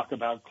talk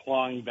about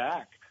clawing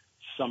back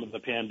some of the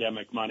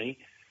pandemic money.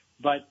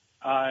 But,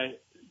 $2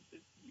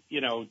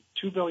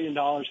 billion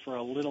for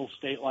a little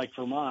state like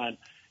Vermont,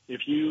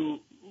 if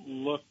you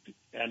look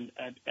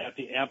at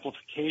the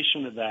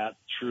amplification of that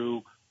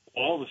through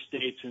all the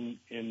states in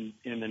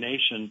the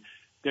nation,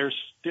 there's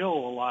still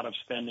a lot of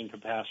spending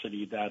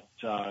capacity that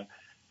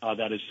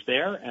is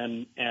there,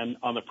 and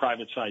on the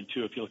private side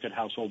too, if you look at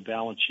household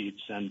balance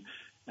sheets and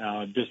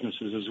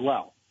businesses as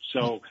well.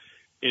 So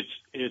it's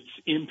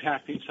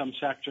impacting some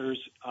sectors.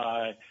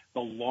 The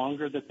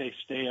longer that they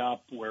stay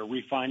up, where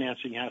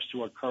refinancing has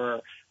to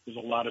occur, there's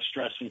a lot of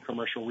stress in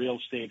commercial real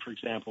estate, for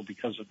example,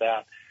 because of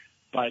that.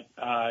 But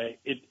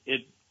it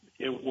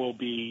will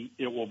be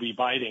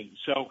biting.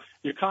 So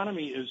the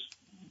economy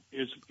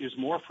is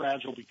more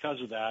fragile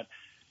because of that,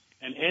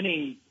 and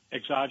any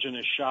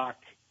exogenous shock,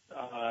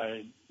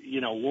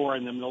 war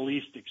in the Middle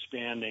East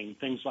expanding,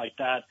 things like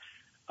that,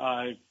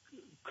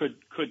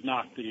 could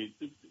knock the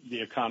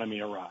economy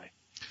awry.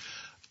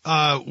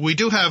 We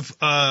do have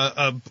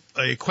a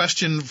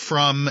question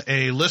from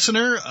a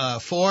listener.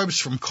 Forbes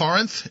from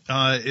Corinth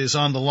is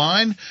on the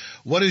line.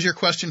 What is your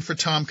question for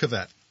Tom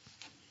Kavet?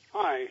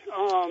 Hi.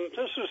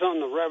 This is on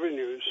the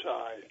revenue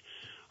side.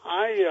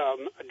 I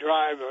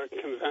drive a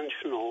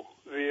conventional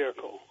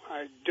vehicle.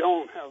 I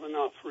don't have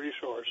enough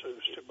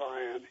resources to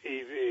buy an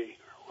EV,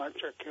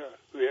 electric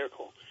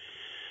vehicle.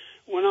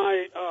 When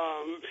I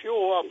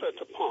fuel up at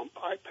the pump,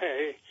 I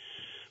pay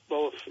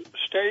both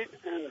state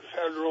and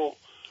federal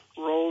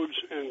roads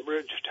and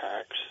bridge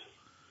tax.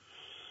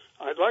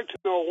 I'd like to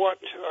know what,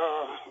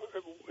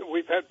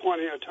 we've had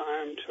plenty of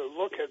time to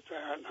look at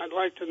that. I'd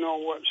like to know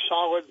what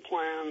solid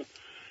plan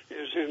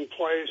is in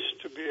place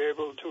to be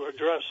able to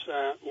address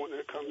that when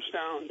it comes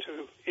down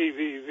to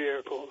EV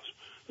vehicles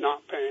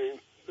not paying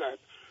that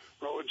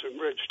roads and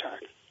bridge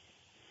tax.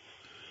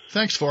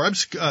 Thanks,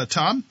 Forbes.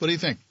 Tom, what do you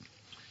think?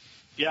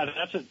 Yeah,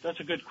 that's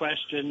a good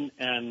question,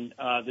 and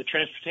the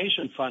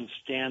Transportation Fund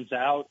stands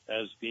out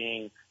as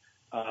being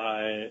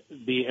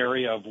the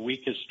area of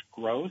weakest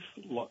growth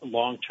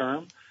long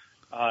term.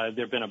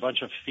 There have been a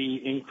bunch of fee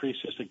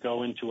increases that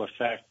go into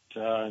effect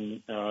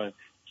in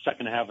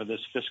second half of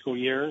this fiscal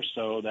year,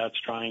 so that's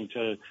trying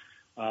to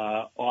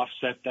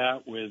offset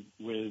that with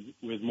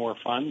more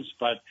funds.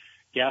 But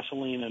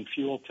gasoline and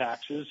fuel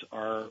taxes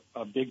are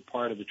a big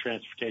part of the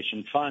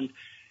Transportation Fund,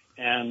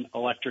 and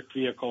electric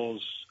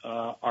vehicles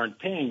aren't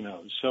paying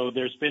those. So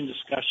there's been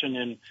discussion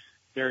in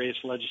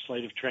various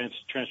legislative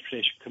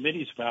transportation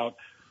committees about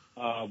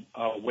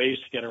ways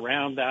to get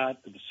around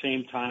that. At the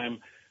same time,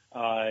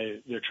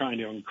 they're trying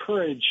to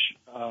encourage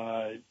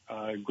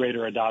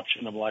greater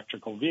adoption of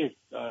electric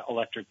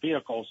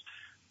vehicles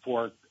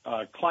for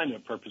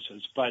climate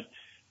purposes. But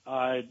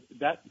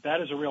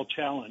that is a real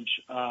challenge.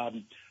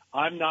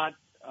 I'm not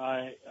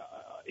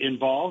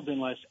involved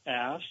unless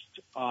asked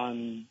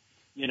on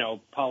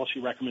policy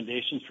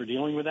recommendations for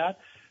dealing with that.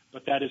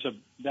 But that is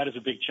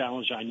a big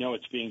challenge. I know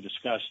it's being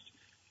discussed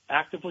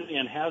actively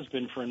and has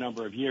been for a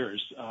number of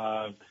years.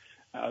 There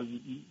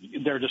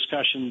are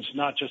discussions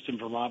not just in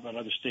Vermont but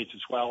other states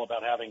as well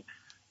about having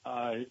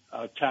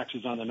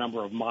taxes on the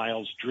number of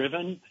miles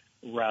driven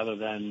rather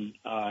than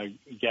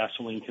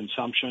gasoline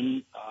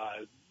consumption.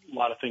 A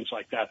lot of things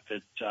like that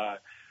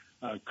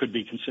could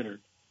be considered.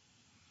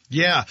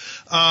 Yeah,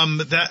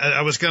 that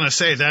I was going to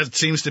say that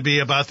seems to be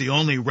about the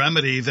only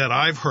remedy that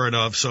I've heard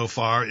of so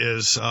far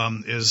is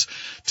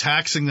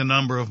taxing the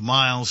number of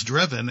miles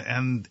driven,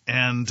 and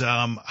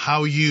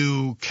how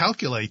you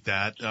calculate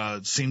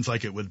that seems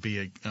like it would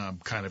be a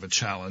kind of a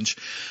challenge.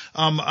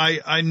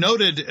 I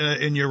noted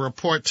in your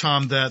report,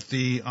 Tom, that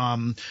the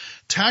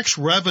tax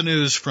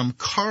revenues from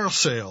car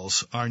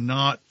sales are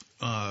not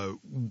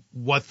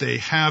what they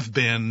have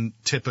been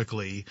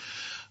typically.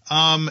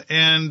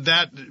 And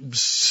that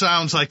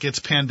sounds like it's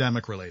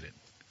pandemic related.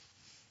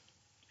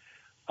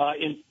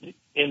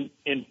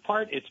 In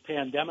part, it's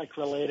pandemic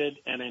related,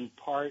 and in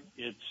part,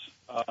 it's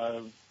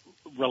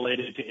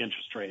related to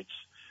interest rates.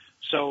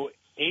 So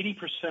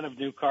 80% of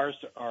new cars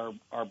are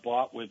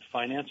bought with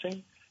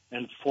financing,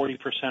 and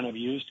 40% of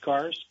used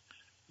cars.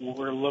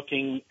 We're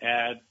looking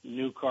at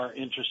new car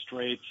interest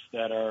rates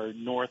that are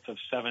north of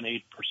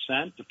 7-8%,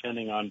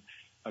 depending on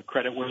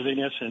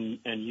creditworthiness,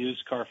 and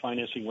used car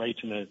financing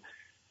rates in the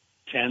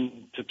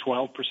 10 to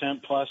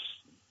 12% plus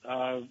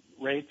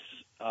rates.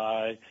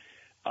 That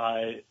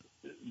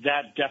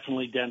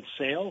definitely dents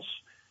sales.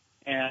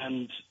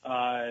 And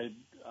I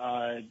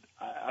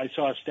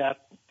saw a stat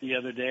the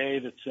other day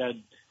that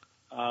said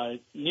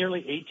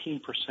nearly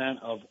 18%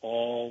 of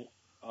all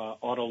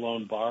auto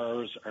loan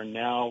borrowers are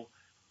now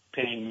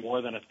paying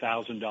more than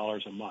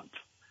 $1,000 a month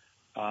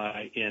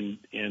in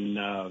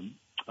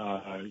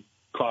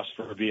cost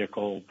for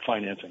vehicle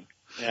financing.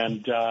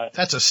 And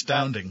that's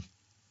astounding.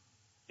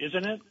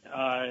 Isn't it?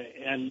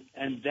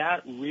 And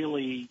that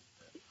really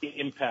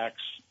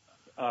impacts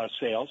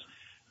sales.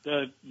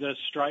 The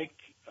strike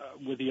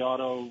with the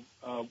auto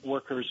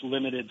workers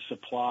limited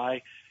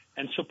supply,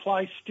 and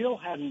supply still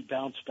hadn't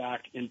bounced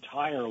back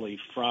entirely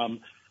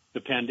from the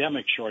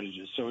pandemic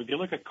shortages. So if you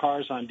look at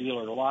cars on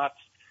dealer lots,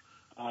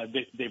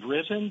 they've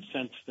risen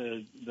since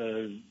the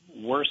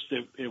worst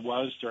it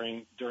was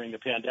during the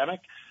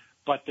pandemic,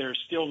 but they're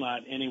still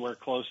not anywhere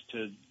close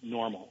to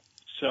normal.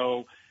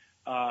 So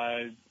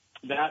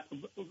that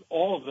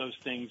all of those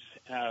things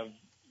have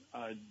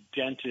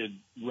dented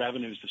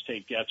revenues the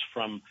state gets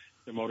from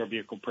the motor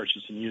vehicle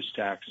purchase and use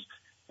tax.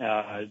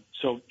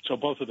 So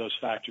both of those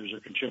factors are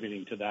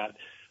contributing to that.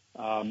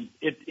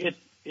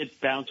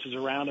 It bounces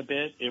around a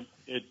bit.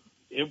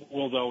 It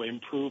will, though,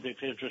 improve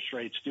if interest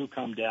rates do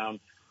come down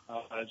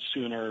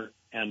sooner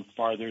and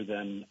farther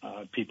than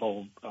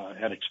people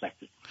had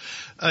expected.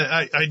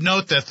 I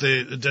note that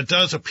it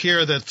does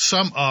appear that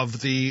some of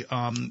the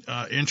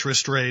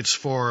interest rates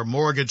for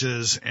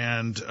mortgages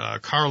and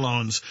car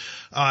loans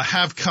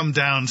have come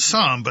down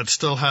some, but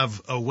still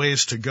have a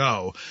ways to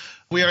go.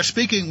 We are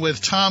speaking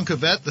with Tom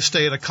Kavet, the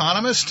state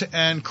economist,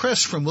 and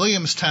Chris from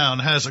Williamstown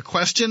has a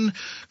question.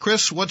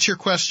 Chris, what's your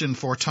question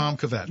for Tom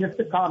Kavet? Just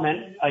a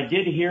comment. I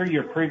did hear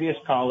your previous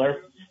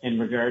caller in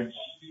regards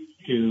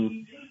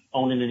to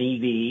owning an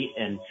EV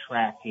and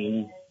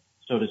tracking,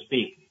 so to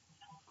speak.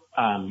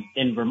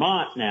 In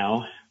Vermont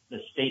now, the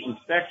state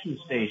inspection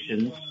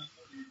stations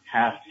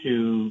have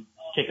to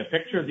take a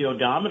picture of the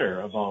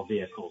odometer of all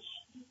vehicles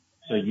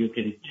so you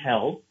can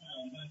tell.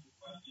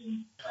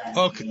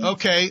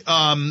 Okay.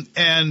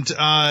 And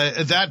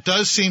that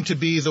does seem to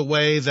be the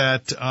way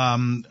that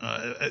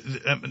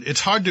it's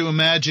hard to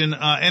imagine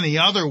any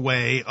other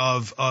way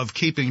of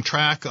keeping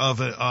track of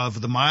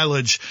the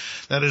mileage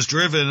that is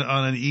driven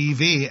on an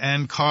EV,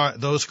 and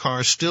those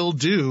cars still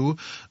do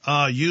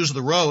use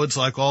the roads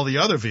like all the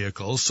other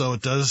vehicles, so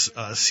it does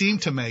seem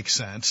to make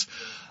sense.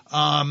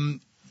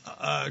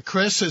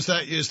 Chris, is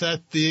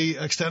that the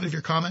extent of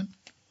your comment?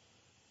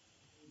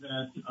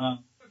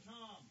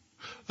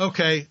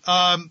 Okay.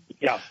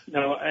 Yeah.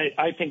 No,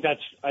 I think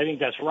that's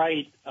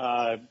right,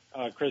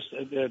 Chris.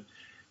 A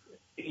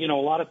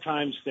lot of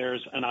times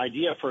there's an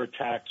idea for a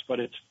tax, but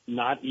it's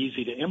not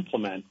easy to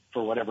implement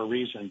for whatever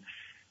reason,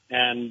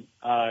 and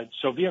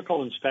so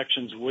vehicle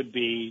inspections would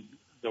be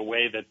the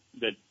way that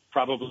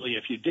probably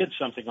if you did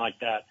something like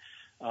that,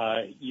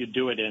 you'd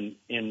do it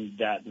in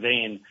that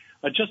vein.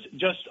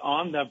 Just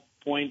on the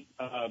point,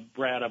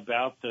 Brad,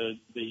 about the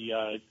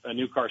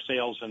new car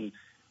sales and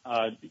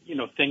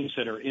things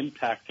that are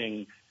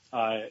impacting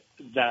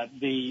that.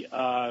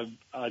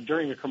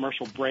 During the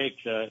commercial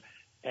break, the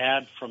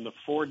ad from the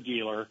Ford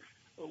dealer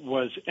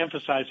was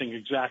emphasizing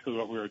exactly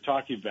what we were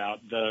talking about: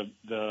 the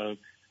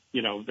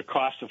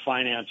cost of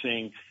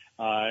financing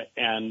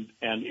and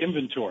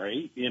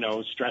inventory.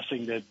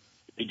 Stressing that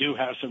they do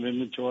have some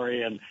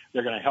inventory and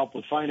they're going to help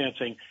with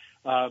financing.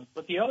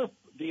 But the other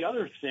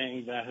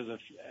thing that has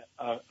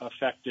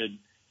affected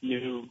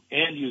new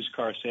and used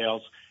car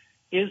sales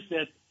is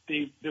that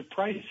the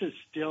prices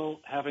still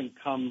haven't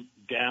come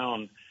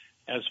down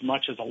as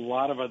much as a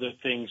lot of other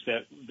things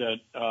that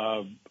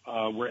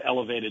were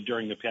elevated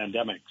during the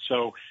pandemic.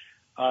 So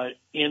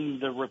in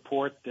the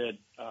report that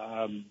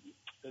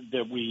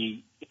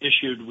we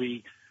issued,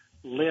 we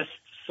list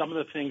some of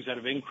the things that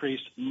have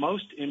increased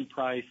most in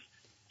price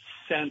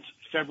since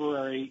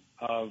February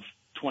of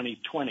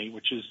 2020,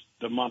 which is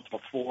the month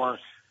before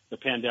the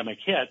pandemic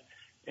hit.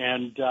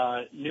 And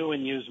new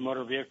and used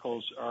motor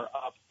vehicles are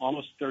up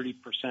almost 30%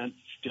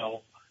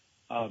 still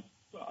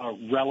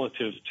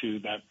relative to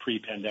that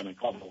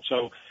pre-pandemic level.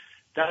 So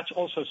that's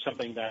also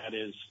something that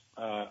is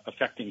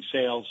affecting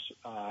sales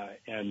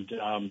and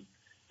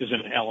is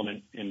an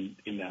element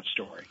in that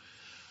story.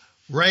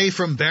 Ray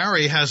from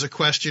Barrie has a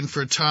question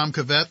for Tom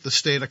Kavet, the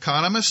state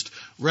economist.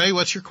 Ray,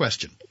 what's your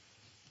question?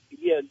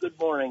 Yeah, good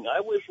morning. I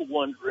was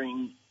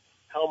wondering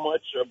how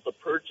much of the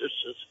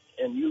purchases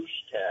and use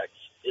tax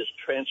is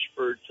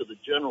transferred to the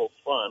general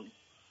fund,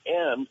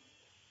 and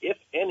if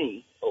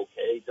any,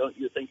 okay, don't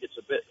you think it's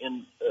a bit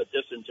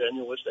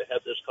disingenuous to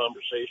have this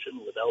conversation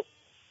without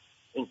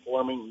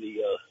informing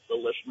the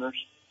listeners?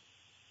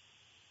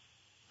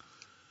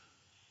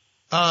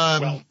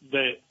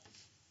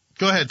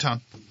 Go ahead,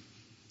 Tom.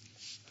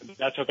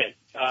 That's okay.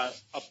 A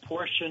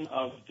portion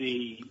of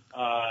the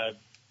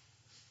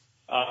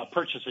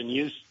purchase and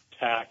use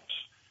tax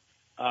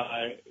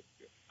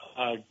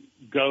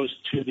goes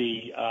to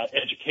the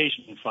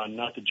education fund,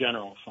 not the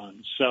general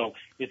fund. So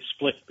it's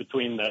split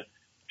between the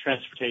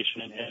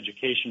transportation and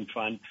education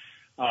fund.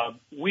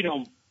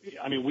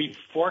 We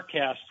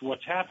forecast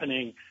what's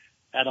happening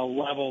at a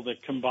level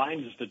that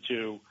combines the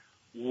two.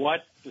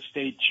 What the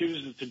state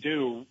chooses to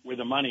do with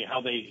the money,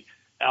 how they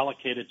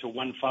allocate it to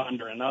one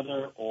fund or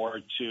another,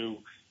 or to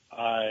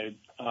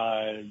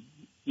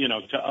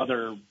to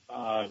other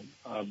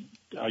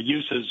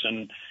uses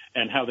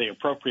and how they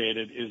appropriate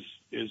it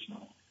is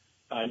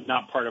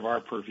not part of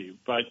our purview.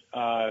 But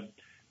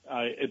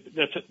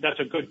that's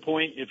a good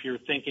point. If you're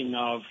thinking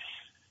of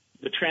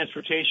the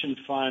transportation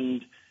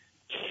fund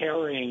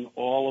carrying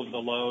all of the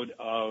load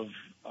of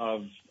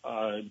a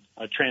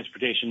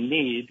transportation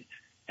need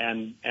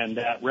and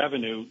that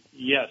revenue,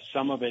 yes,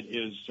 some of it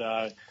is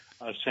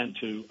sent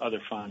to other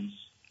funds.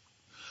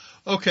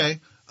 Okay.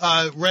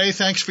 Ray,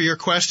 thanks for your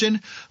question.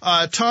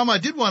 Tom, I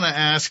did want to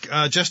ask,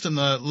 just in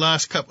the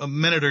last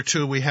minute or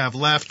two we have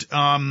left,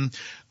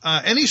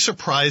 any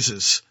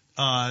surprises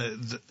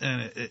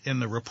in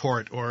the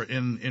report or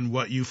in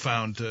what you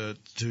found to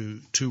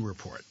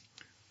report?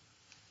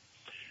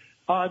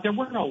 There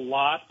weren't a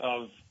lot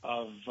of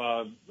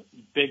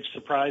big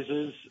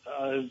surprises.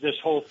 This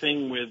whole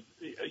thing with,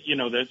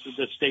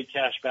 the state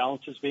cash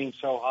balances being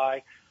so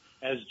high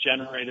has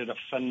generated a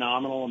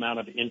phenomenal amount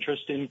of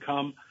interest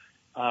income.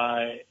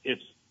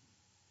 It's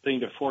a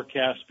thing to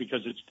forecast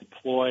because it's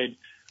deployed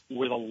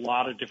with a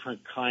lot of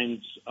different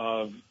kinds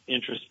of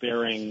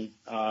interest-bearing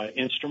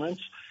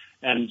instruments.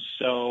 And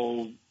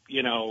so,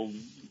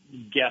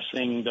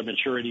 guessing the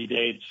maturity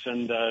dates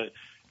and the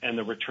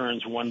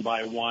returns one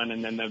by one,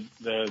 and then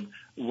the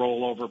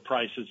rollover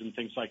prices and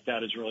things like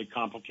that is really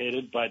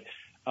complicated. But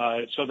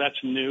so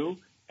that's new,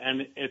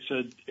 and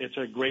it's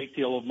a great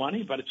deal of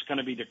money, but it's going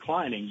to be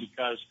declining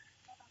because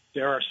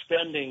there are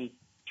spending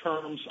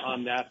terms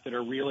on that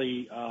are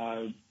really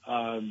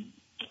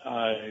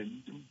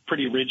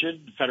pretty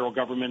rigid. The federal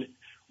government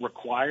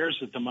requires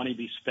that the money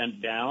be spent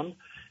down,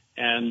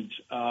 and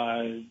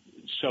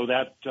so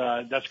that's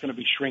going to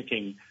be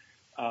shrinking.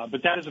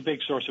 But that is a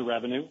big source of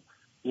revenue.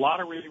 A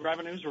lot of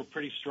revenues were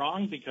pretty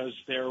strong because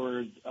there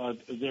was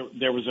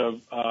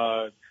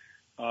a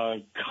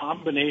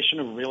combination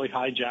of really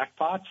high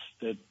jackpots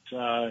that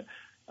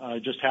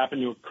just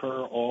happened to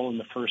occur all in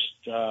the first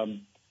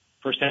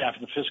half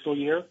of the fiscal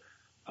year.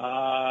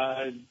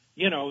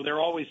 There are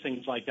always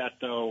things like that,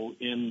 though.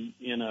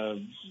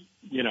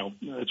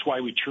 It's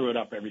why we true it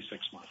up every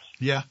 6 months.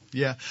 Yeah.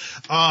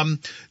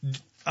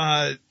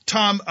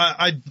 Tom,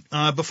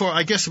 before,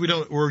 I guess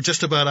we're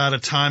just about out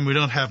of time. We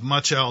don't have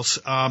much else.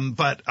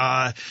 But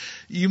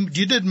you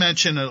did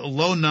mention a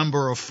low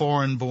number of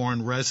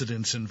foreign-born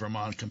residents in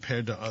Vermont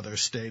compared to other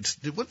states.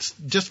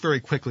 Just very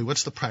quickly,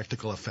 what's the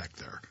practical effect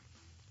there?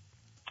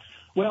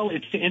 Well,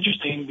 it's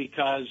interesting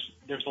because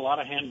there's a lot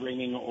of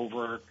hand-wringing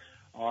over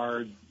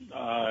our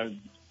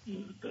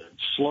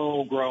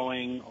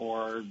slow-growing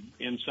or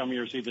in some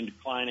years even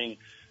declining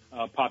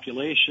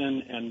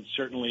population, and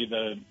certainly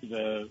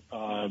the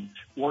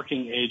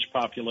working age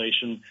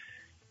population.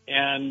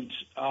 And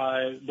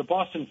the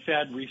Boston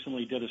Fed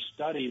recently did a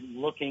study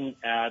looking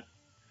at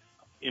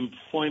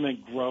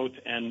employment growth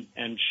and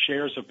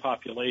shares of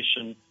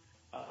population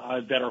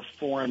that are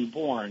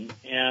foreign-born.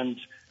 And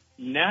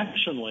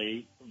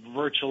nationally,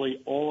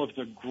 virtually all of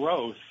the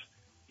growth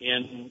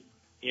in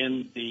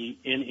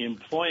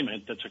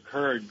employment that's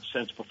occurred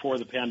since before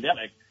the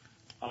pandemic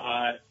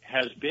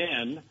has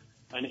been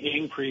an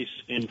increase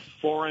in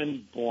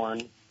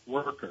foreign-born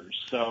workers.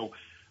 So,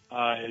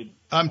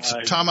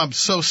 Tom, I'm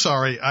so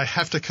sorry. I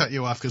have to cut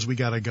you off because we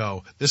got to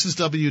go. This is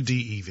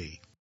WDEV.